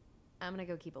 I'm gonna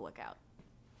go keep a lookout.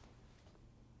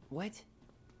 What?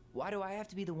 Why do I have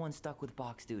to be the one stuck with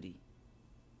box duty?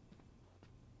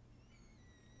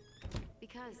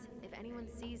 Because if anyone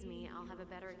sees me, I'll have a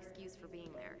better excuse for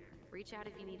being there. Reach out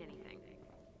if you need anything.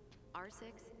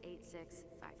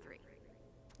 R68653.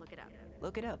 Look it up.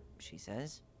 Look it up, she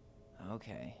says.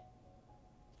 Okay.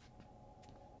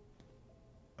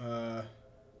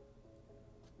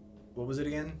 What was it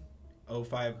again?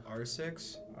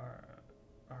 05R6?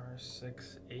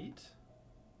 R68?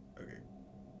 Okay.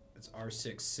 It's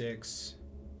R66.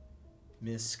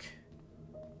 Misk.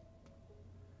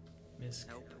 Misk.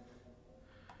 Nope.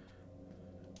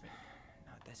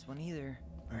 Not this one either.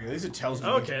 Okay, at least it tells me.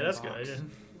 Okay, that's good.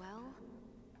 Well.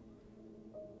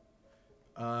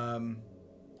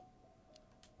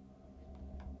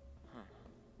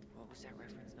 What was that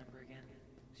reference number again?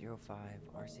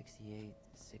 05R68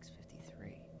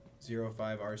 653.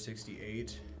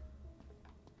 05R68.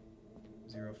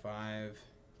 05.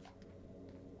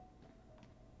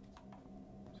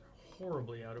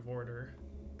 Horribly out of order.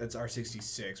 That's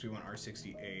R66. We want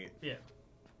R68. Yeah.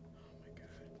 Oh my god.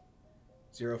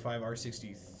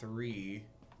 05R63.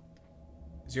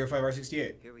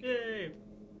 05R68. Here we go. Yay!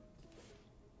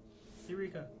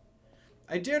 Eureka.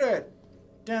 I did it!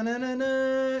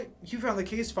 Da-na-na-na. You found the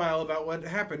case file about what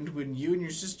happened when you and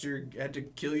your sister had to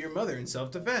kill your mother in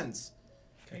self-defense.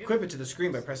 Equip it to the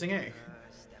screen by pressing A.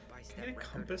 Can I get a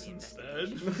compass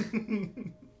instead?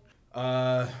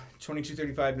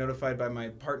 2235, notified by my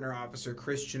partner officer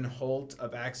Christian Holt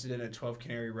of accident at 12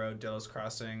 Canary Road, Delos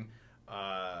Crossing.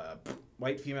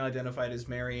 White female identified as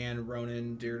Marianne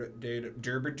Ronan, date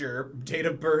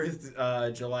of birth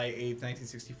July 8th,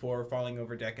 1964, falling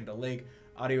over deck into lake.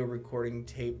 Audio recording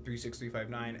tape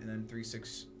 36359 and then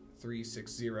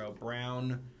 36360.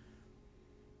 Brown,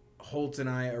 Holt and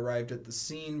I arrived at the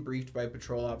scene, briefed by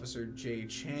Patrol Officer J.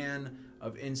 Chan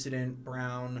of incident.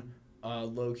 Brown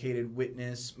located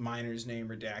witness, minor's name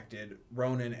redacted.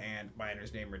 Ronan and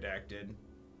minor's name redacted.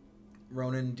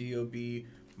 Ronan, DOB,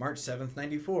 March 7th,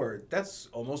 94. That's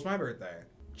almost my birthday.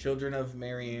 Children of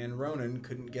Marianne Ronan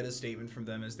couldn't get a statement from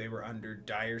them as they were under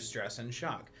dire stress and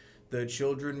shock. The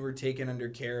children were taken under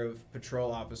care of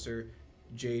Patrol Officer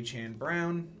J. Chan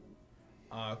Brown.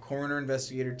 Coroner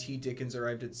Investigator T. Dickens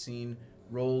arrived at scene,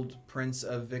 rolled prints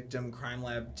of victim crime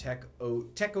lab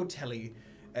Tecotelli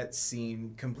at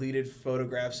scene, completed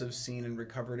photographs of scene, and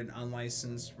recovered an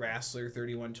unlicensed Rassler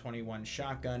 3121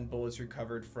 shotgun. Bullets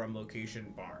recovered from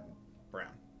location barn.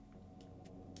 Brown.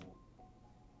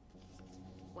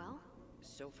 Well?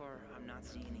 So far, I'm not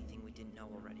seeing anything we didn't know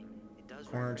already. It does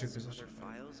Coroner took reference possession.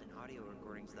 other files and audio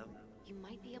recordings, though. You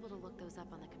might be able to look those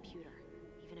up on the computer.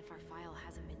 Even if our file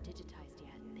hasn't been digitized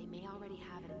yet, they may already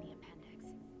have it in the appendix.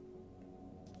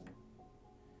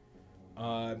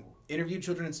 Interviewed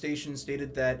children at station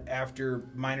stated that after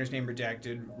minor's name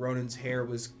redacted, Ronan's hair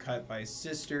was cut by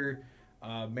sister.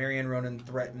 Marianne Ronan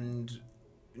threatened,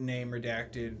 name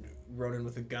redacted, Ronan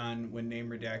with a gun. When name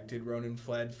redacted, Ronan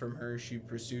fled from her. She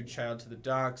pursued child to the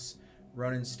docks.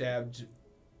 Ronan stabbed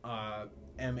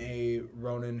M.A.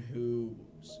 Ronan, who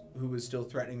was still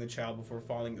threatening the child before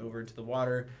falling over to the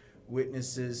water.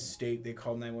 Witnesses state they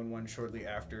called 911 shortly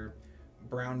after.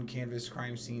 Brown canvassed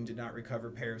crime scene, did not recover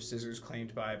pair of scissors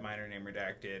claimed by minor name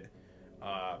redacted.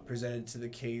 Presented to the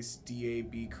case,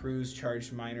 D.A.B. Cruz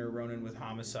charged minor Ronan with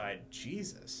homicide.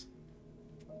 Jesus.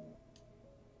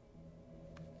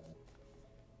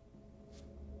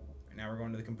 Now we're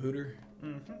going to the computer.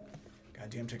 Mm-hmm.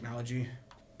 Goddamn technology.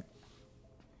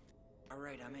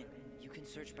 Alright, I'm in. You can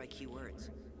search by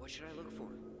keywords. What should I look for?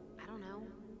 I don't know.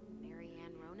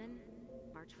 Marianne Ronan?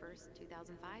 March 1st,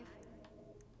 2005?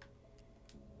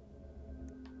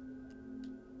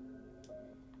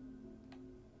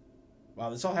 Wow,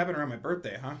 this all happened around my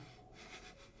birthday, huh?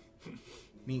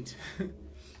 Neat.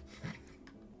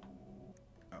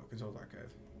 Oh, consult archive.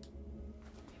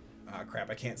 Ah,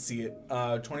 crap, I can't see it.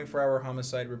 24-hour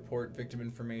homicide report, victim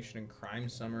information, and crime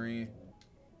summary.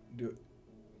 Did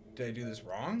I do this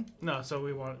wrong? No, so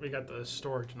we got the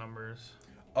storage numbers.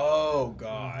 Oh,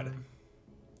 God.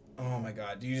 Oh, my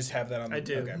God. Do you just have that on the... I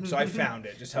do. Okay, so I found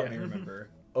it. Just help me remember.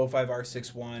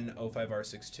 05R61,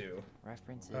 05R62.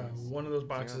 References. One of those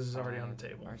boxes is already on the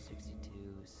table. R62,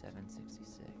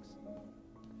 766.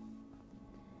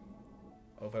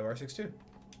 05R62.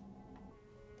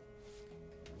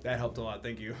 That helped a lot.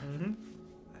 Thank you. Mm-hmm.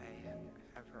 I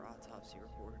have her autopsy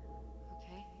report.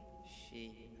 Okay.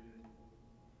 She...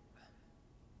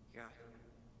 God.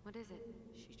 What is it?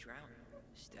 She drowned.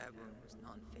 Stab wound was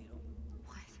non-fatal.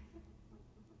 What?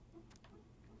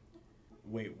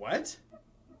 Wait, what?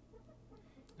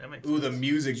 That makes Ooh, sense. the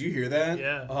music. Did you hear that?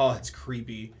 Yeah. Oh, it's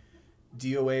creepy.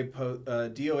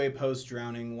 DOA post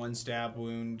drowning, 1 stab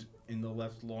wound in the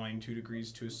left loin, 2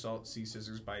 degrees to assault, C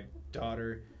scissors by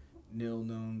daughter, nil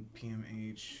known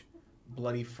PMH,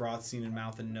 bloody froth seen in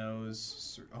mouth and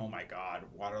nose. Oh my God,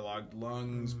 waterlogged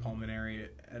lungs, pulmonary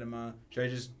edema. Should I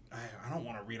just? I don't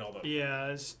want to read all the. Yeah,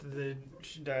 it's the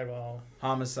she died while.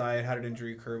 Homicide. How did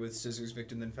injury occur? With scissors,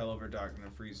 victim then fell over, docked in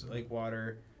a freeze lake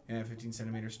water. Yeah,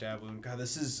 15-centimeter stab wound. God,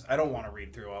 this is... I don't want to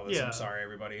read through all this. Yeah. I'm sorry,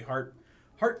 everybody. Heart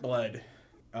blood.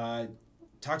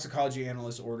 Toxicology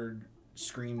analyst ordered,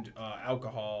 screamed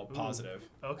alcohol positive.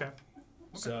 Okay.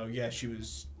 So, yeah, she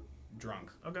was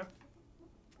drunk. Okay.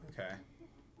 Okay.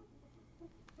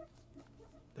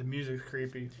 The music's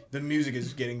creepy. The music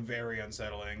is getting very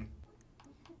unsettling.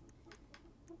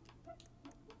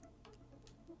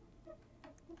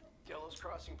 Delos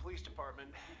Crossing Police Department.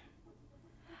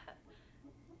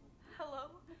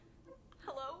 Hello?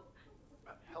 Hello?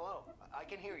 Hello, I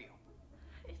can hear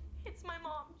you. It's my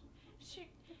mom. She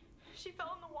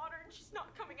fell in the water and she's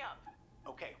not coming up.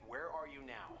 Okay, where are you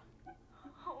now?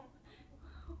 Home.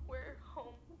 We're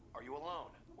home. Are you alone?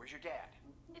 Where's your dad?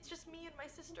 It's just me and my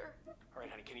sister. All right,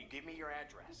 honey, can you give me your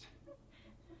address?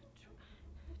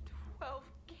 12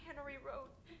 Cannery Road.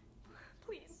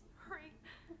 Please, hurry.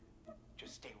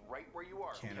 Just stay right where you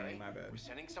are, Cannery, okay? my bad. We're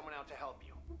sending someone out to help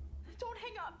you. Don't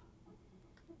hang up.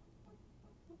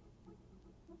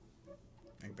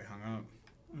 I think they hung up.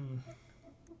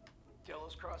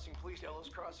 Delos Crossing Police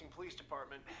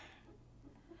Department.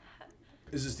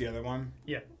 Is this the other one?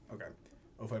 Yeah. Okay.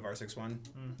 05R61.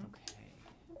 Okay.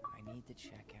 I need to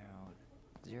check out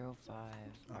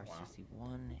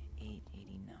 05R61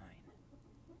 889.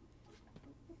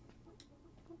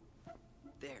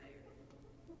 There.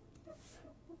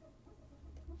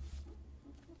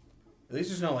 At least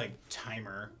there's no, like,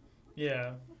 timer.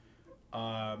 Yeah.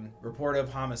 Report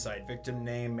of homicide. Victim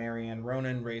name, Marianne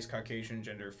Ronan. Race, Caucasian.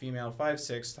 Gender, female.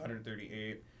 5'6",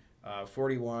 138.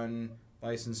 41.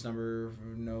 License number,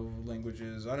 no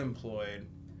languages. Unemployed.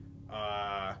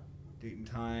 Date and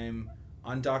time.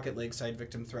 On docket Lakeside,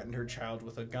 victim threatened her child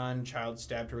with a gun. Child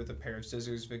stabbed her with a pair of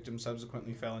scissors. Victim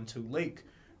subsequently fell into lake.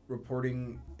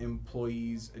 Reporting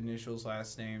employee's initials,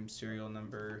 last name, serial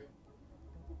number.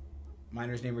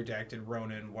 Minor's name redacted.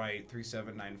 Ronan White,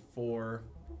 3794.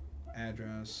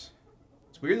 Address.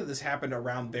 It's weird that this happened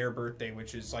around their birthday,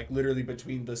 which is like literally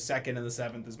between the 2nd and the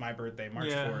 7th is my birthday, March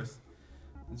 4th.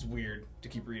 It's weird to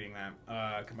keep reading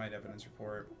that. Combined evidence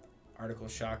report. Article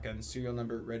shotgun. Serial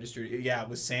number registered. Yeah, it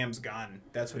was Sam's gun.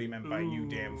 That's what he meant by you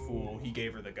damn fool. He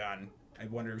gave her the gun. I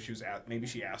wonder if she was maybe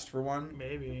she asked for one.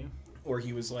 Maybe. Or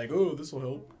he was like, oh, this will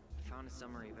help. I found a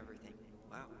summary of everything.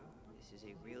 Wow, this is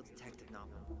a real detective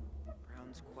novel.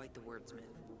 Brown's quite the wordsmith.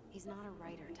 He's not a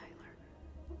writer, Tyler.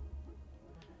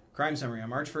 Crime summary. On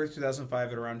March 1st,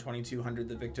 2005, at around 2200,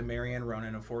 the victim, Marianne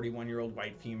Ronan, a 41-year-old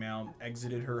white female,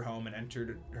 exited her home and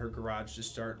entered her garage to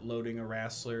start loading a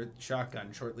Rassler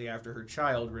shotgun. Shortly after, her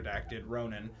child, redacted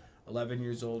Ronan, 11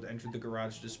 years old, entered the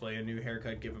garage to display a new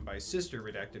haircut given by sister,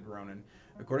 redacted Ronan.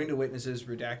 According to witnesses,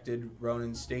 redacted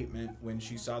Ronan's statement, when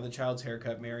she saw the child's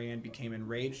haircut, Marianne became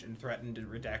enraged and threatened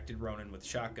redacted Ronan with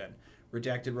shotgun.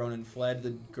 Redacted Ronan fled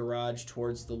the garage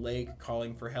towards the lake,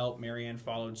 calling for help. Marianne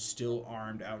followed, still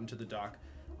armed, out into the dock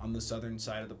on the southern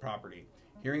side of the property.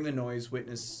 Hearing the noise,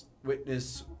 witness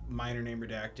minor name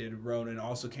redacted Ronan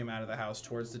also came out of the house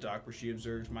towards the dock, where she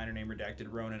observed minor name redacted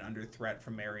Ronan under threat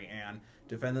from Marianne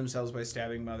defend themselves by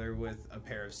stabbing mother with a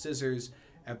pair of scissors.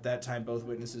 At that time, both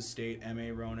witnesses state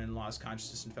M.A. Ronan lost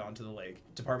consciousness and fell into the lake.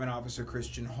 Department Officer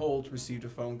Christian Holt received a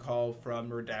phone call from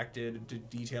Redacted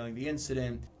detailing the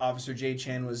incident. Officer J.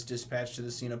 Chan was dispatched to the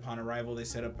scene upon arrival. They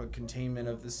set up a containment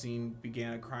of the scene,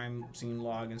 began a crime scene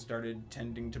log, and started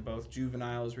tending to both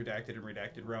juveniles, Redacted and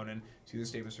Redacted Ronan. See the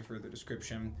statements for further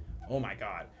description. Oh my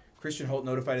god. Christian Holt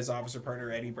notified his officer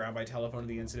partner Eddie Brown by telephone of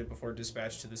the incident before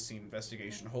dispatch to the scene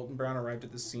investigation. Holt and Brown arrived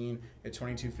at the scene at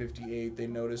 2258. They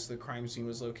noticed the crime scene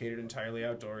was located entirely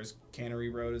outdoors. Cannery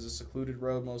Road is a secluded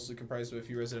road mostly comprised of a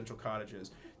few residential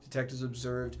cottages. Detectives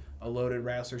observed a loaded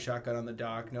Rassler shotgun on the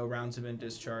dock. No rounds had been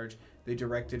discharged. They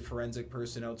directed forensic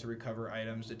personnel to recover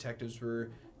items. Detectives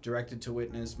were directed to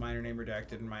witness minor name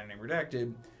redacted and minor name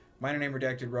redacted. Minor name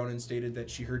redacted Ronan stated that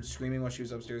she heard screaming while she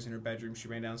was upstairs in her bedroom. She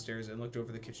ran downstairs and looked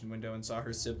over the kitchen window and saw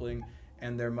her sibling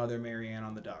and their mother, Marianne,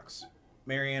 on the docks.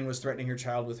 Marianne was threatening her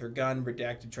child with her gun.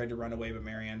 Redacted tried to run away, but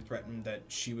Marianne threatened that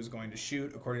she was going to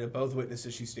shoot. According to both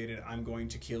witnesses, she stated, "I'm going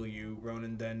to kill you."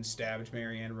 Ronan then stabbed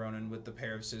Marianne Ronan with the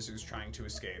pair of scissors, trying to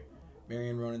escape.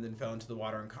 Marianne Ronan then fell into the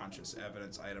water unconscious.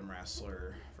 Evidence item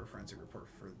Rassler for forensic report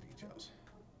for further details.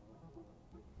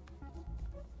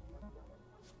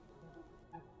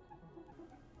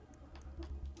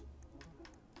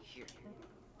 Here.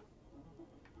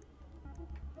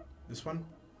 This one?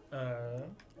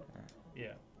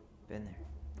 Yeah. Been there.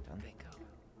 Done. Bingo.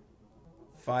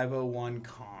 501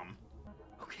 COM.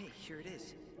 Okay, here it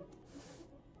is.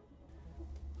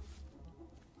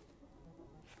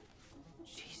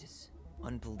 Jesus.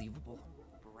 Unbelievable.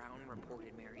 Brown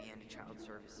reported Marianne to Child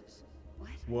Services. What?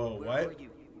 Whoa, Where what? are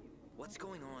you? What's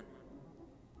going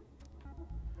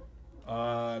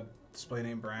on? Display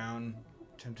name Brown.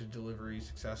 Attempted delivery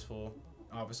successful.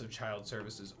 Office of Child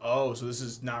Services. Oh, so this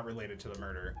is not related to the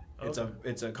murder. Okay.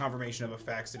 It's a confirmation of a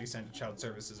fax that he sent to Child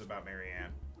Services about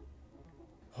Marianne.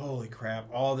 Holy crap.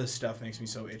 All this stuff makes me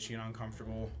so itchy and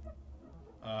uncomfortable.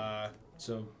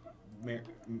 So,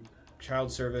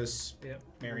 child service, yep.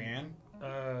 Marianne?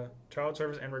 Child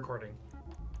service and recording.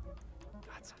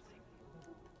 Got something.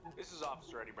 This is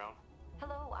Officer Eddie Brown.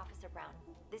 Hello, Officer Brown.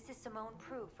 This is Simone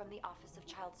Prue from the Office of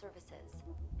Child Services.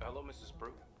 Hello, Mrs.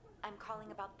 Prue. I'm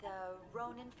calling about the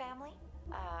Ronan family.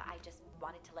 I just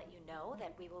wanted to let you know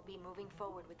that we will be moving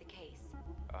forward with the case.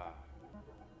 I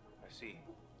see.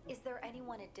 Is there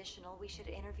anyone additional we should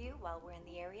interview while we're in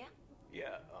the area?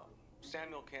 Yeah,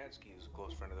 Samuel Kansky is a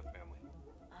close friend of the family.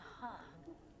 Uh-huh.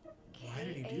 Why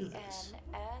did he do this?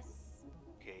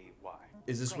 K-Y.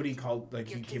 Is this what he called, like,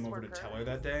 he came over to tell her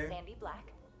that day? Sandy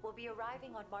Black will be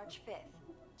arriving on March 5th.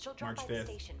 She'll drop March by 5th.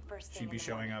 the station first thing She'd be in the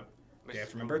showing morning. up day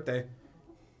after my birthday.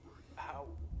 How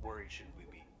worried should we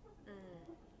be?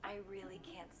 I really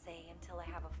can't say until I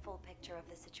have a full picture of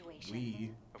the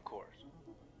situation. Of course.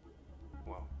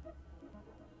 Well,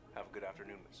 have a good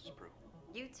afternoon, Mrs. Prue.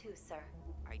 You too, sir.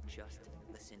 I just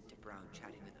listened to Brown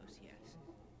chatting with OCS.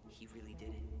 He really did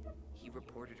it. He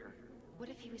reported her. What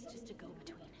if he was just a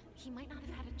go-between? He might not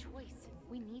have had a choice.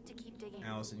 We need to keep digging.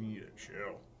 Allison, you need to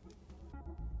chill.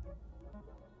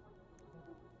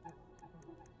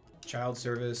 Child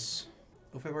service.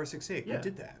 05R68. Yeah. I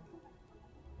did that.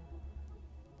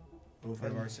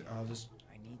 05R6. I'll just.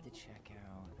 I need to check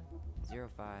out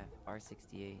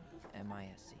 05R68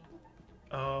 MISC.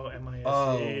 Oh, MISC.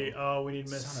 Oh, we need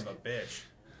Miss. Son of a bitch.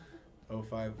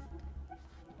 05.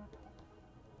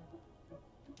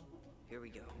 Here we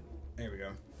go. There we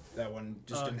go. That one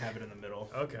just didn't have it in the middle.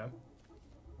 Okay.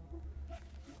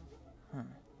 Huh.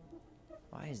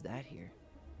 Why is that here?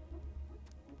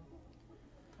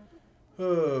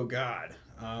 Oh, God.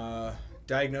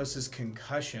 Diagnosis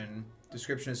concussion.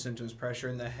 Description of symptoms: pressure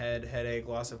in the head, headache,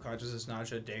 loss of consciousness,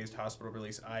 nausea, dazed, hospital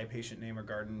release. Patient name or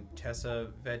garden. Tessa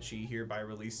Vecchi, hereby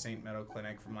released St. Meadow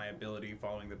Clinic from liability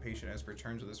following the patient as per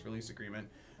terms of this release agreement.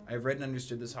 I have read and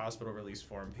understood this hospital release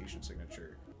form. Patient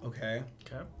signature. Okay.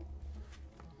 Okay.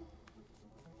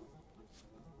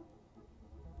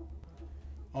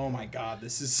 Oh my God,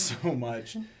 this is so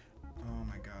much. Oh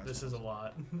my God. This is a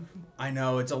lot. I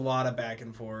know, it's a lot of back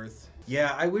and forth.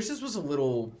 Yeah, I wish this was a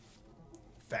little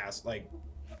fast, like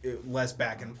less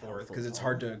back and forth, because it's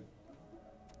hard to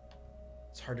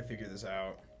figure this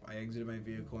out. I exited my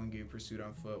vehicle and gave pursuit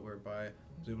on foot, whereby I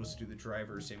was able to do the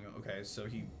driver Samuel. Okay, so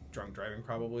he drunk driving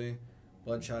probably.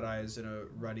 Bloodshot eyes and a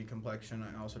ruddy complexion.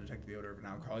 I also detected the odor of an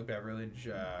alcoholic beverage.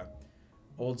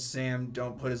 Old Sam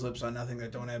don't put his lips on nothing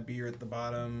that don't have beer at the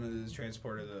bottom. Is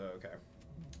transported to the okay.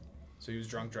 So he was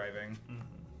drunk driving.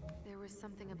 There was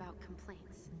something about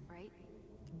complaints, right?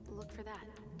 Look for that.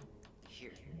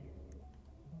 Here.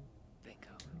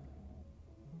 Bingo.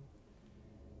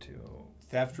 To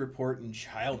theft report and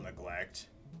child neglect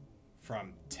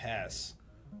from Tessa.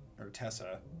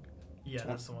 Yeah,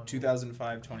 that's the one.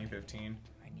 2005, 2015.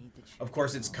 I need to check. Of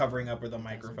course, it's covering up where the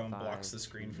microphone blocks the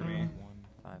screen for me.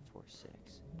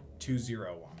 1546.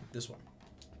 201. This one.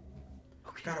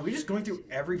 God, are we just going through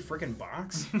every freaking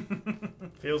box?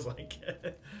 Feels like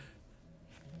it.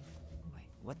 Wait,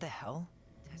 what the hell?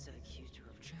 Tessa accused her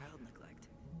of child neglect.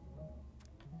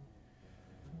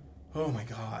 Oh my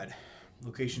God.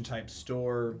 Location type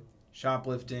store,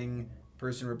 shoplifting,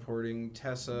 person reporting,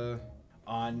 Tessa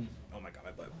on, oh my God,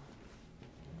 my butt.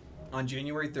 On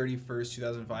January 31st,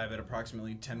 2005 at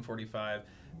approximately 10:45,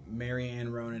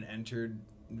 Marianne Ronan entered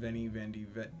Veni Vendi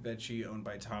Vecchi, owned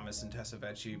by Thomas and Tessa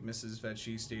Vecchi. Mrs.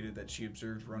 Vecchi stated that she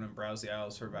observed Ronan browse the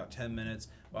aisles for about 10 minutes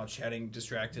while chatting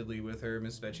distractedly with her.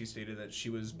 Ms. Vecchi stated that she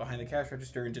was behind the cash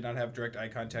register and did not have direct eye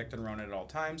contact on Ronan at all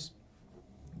times.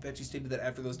 Vecchi stated that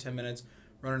after those 10 minutes,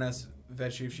 Ronan asked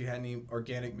Vecchi if she had any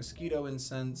organic mosquito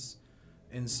incense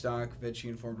in stock. Vecchi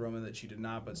informed Ronan that she did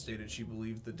not, but stated she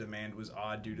believed the demand was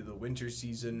odd due to the winter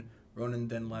season. Ronan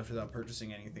then left without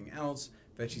purchasing anything else.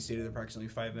 Vecchi stated approximately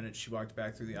 5 minutes she walked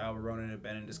back through the aisle where Ronan had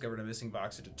been and discovered a missing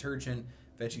box of detergent.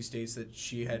 Vecchi states that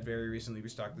she had very recently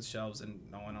restocked the shelves and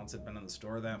no one else had been in the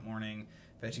store that morning.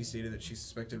 Vecchi stated that she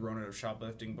suspected Ronan of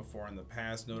shoplifting before in the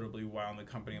past, notably while in the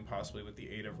company and possibly with the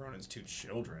aid of Ronan's 2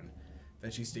 children.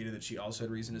 Vecchi stated that she also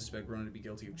had reason to suspect Ronan to be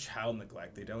guilty of child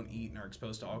neglect. They don't eat and are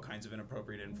exposed to all kinds of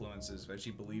inappropriate influences.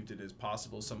 Vecchi believed it is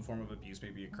possible some form of abuse may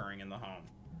be occurring in the home.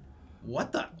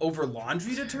 What the? Over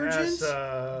laundry detergent?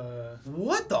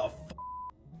 What the f?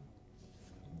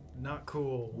 Not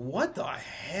cool. What the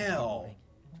hell?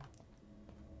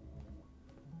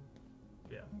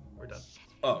 Yeah, we're done.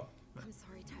 Oh. I'm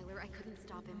sorry, Tyler. I couldn't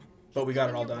stop him. But we got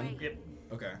it all done? Right. Yep.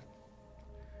 Okay.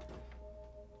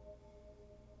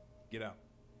 Get out.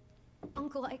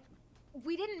 Uncle,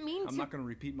 we didn't mean to. I'm not going to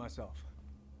repeat myself.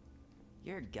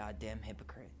 You're a goddamn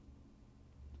hypocrite.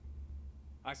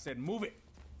 I said move it.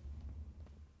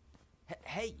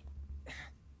 Hey,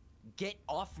 get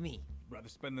off me. Rather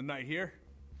spend the night here?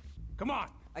 Come on.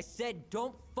 I said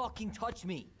don't fucking touch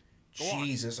me.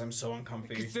 Jesus, I'm so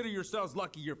uncomfy. Consider yourselves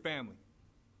lucky you're family.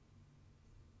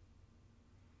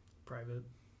 Private.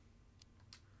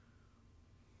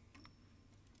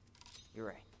 You're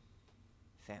right.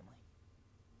 Family.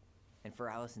 And for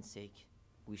Allison's sake,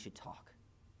 we should talk.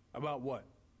 About what?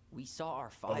 We saw our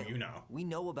file. Oh, you know. We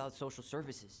know about social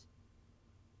services.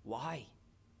 Why?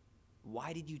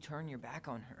 Why did you turn your back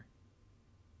on her?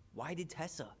 Why did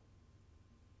Tessa?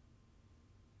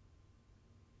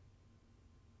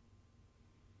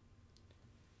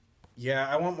 Yeah,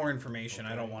 I want more information.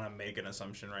 Okay. I don't want to make an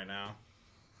assumption right now.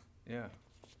 Yeah,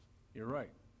 you're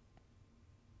right.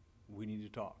 We need to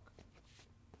talk.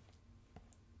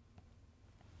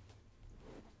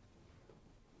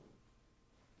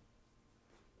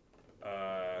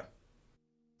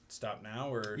 Stop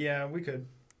now, or? Yeah, we could.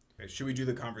 Okay, should we do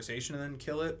the conversation and then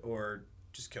kill it, or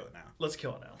just kill it now? Let's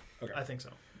kill it now. Okay. I think so.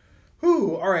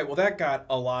 Whew, all right, well, that got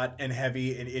a lot and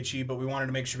heavy and itchy, but we wanted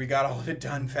to make sure we got all of it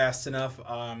done fast enough.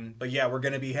 But yeah, we're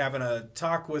going to be having a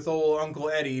talk with old Uncle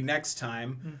Eddie next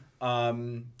time.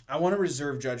 I want to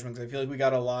reserve judgment because I feel like we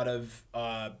got a lot of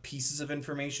pieces of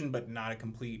information, but not a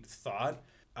complete thought.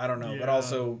 I don't know, but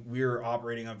also we're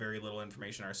operating on very little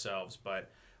information ourselves.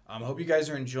 But I hope you guys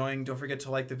are enjoying. Don't forget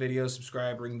to like the video,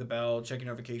 subscribe, ring the bell, check your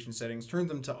notification settings, turn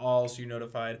them to all so you're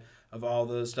notified of all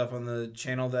the stuff on the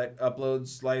channel that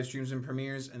uploads live streams and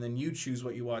premieres, and then you choose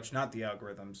what you watch, not the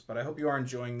algorithms. But I hope you are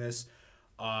enjoying this.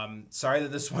 Sorry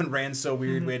that this one ran so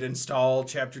weird. We had to install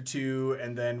chapter 2,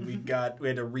 and then we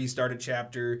had to restart a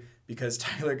chapter because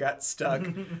Tyler got stuck.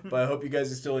 But I hope you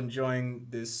guys are still enjoying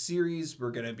this series.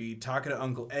 We're going to be talking to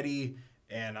Uncle Eddie,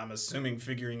 and I'm assuming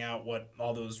figuring out what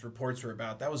all those reports were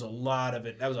about. That was a lot of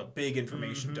it. That was a big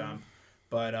information dump.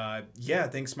 But yeah,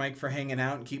 thanks, Mike, for hanging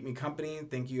out and keep me company.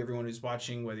 Thank you, everyone who's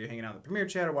watching, whether you're hanging out in the premiere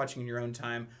chat or watching in your own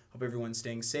time. Hope everyone's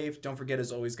staying safe. Don't forget,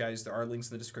 as always, guys, there are links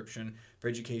in the description for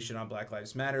education on Black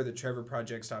Lives Matter, the Trevor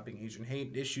Project, Stopping Asian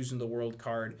Hate, Issues in the World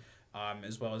card,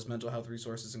 as well as mental health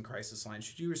resources and crisis lines.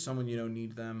 Should you or someone you know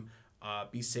need them,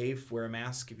 be safe, wear a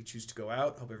mask if you choose to go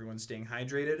out. Hope everyone's staying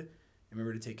hydrated. And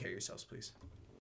remember to take care of yourselves, please.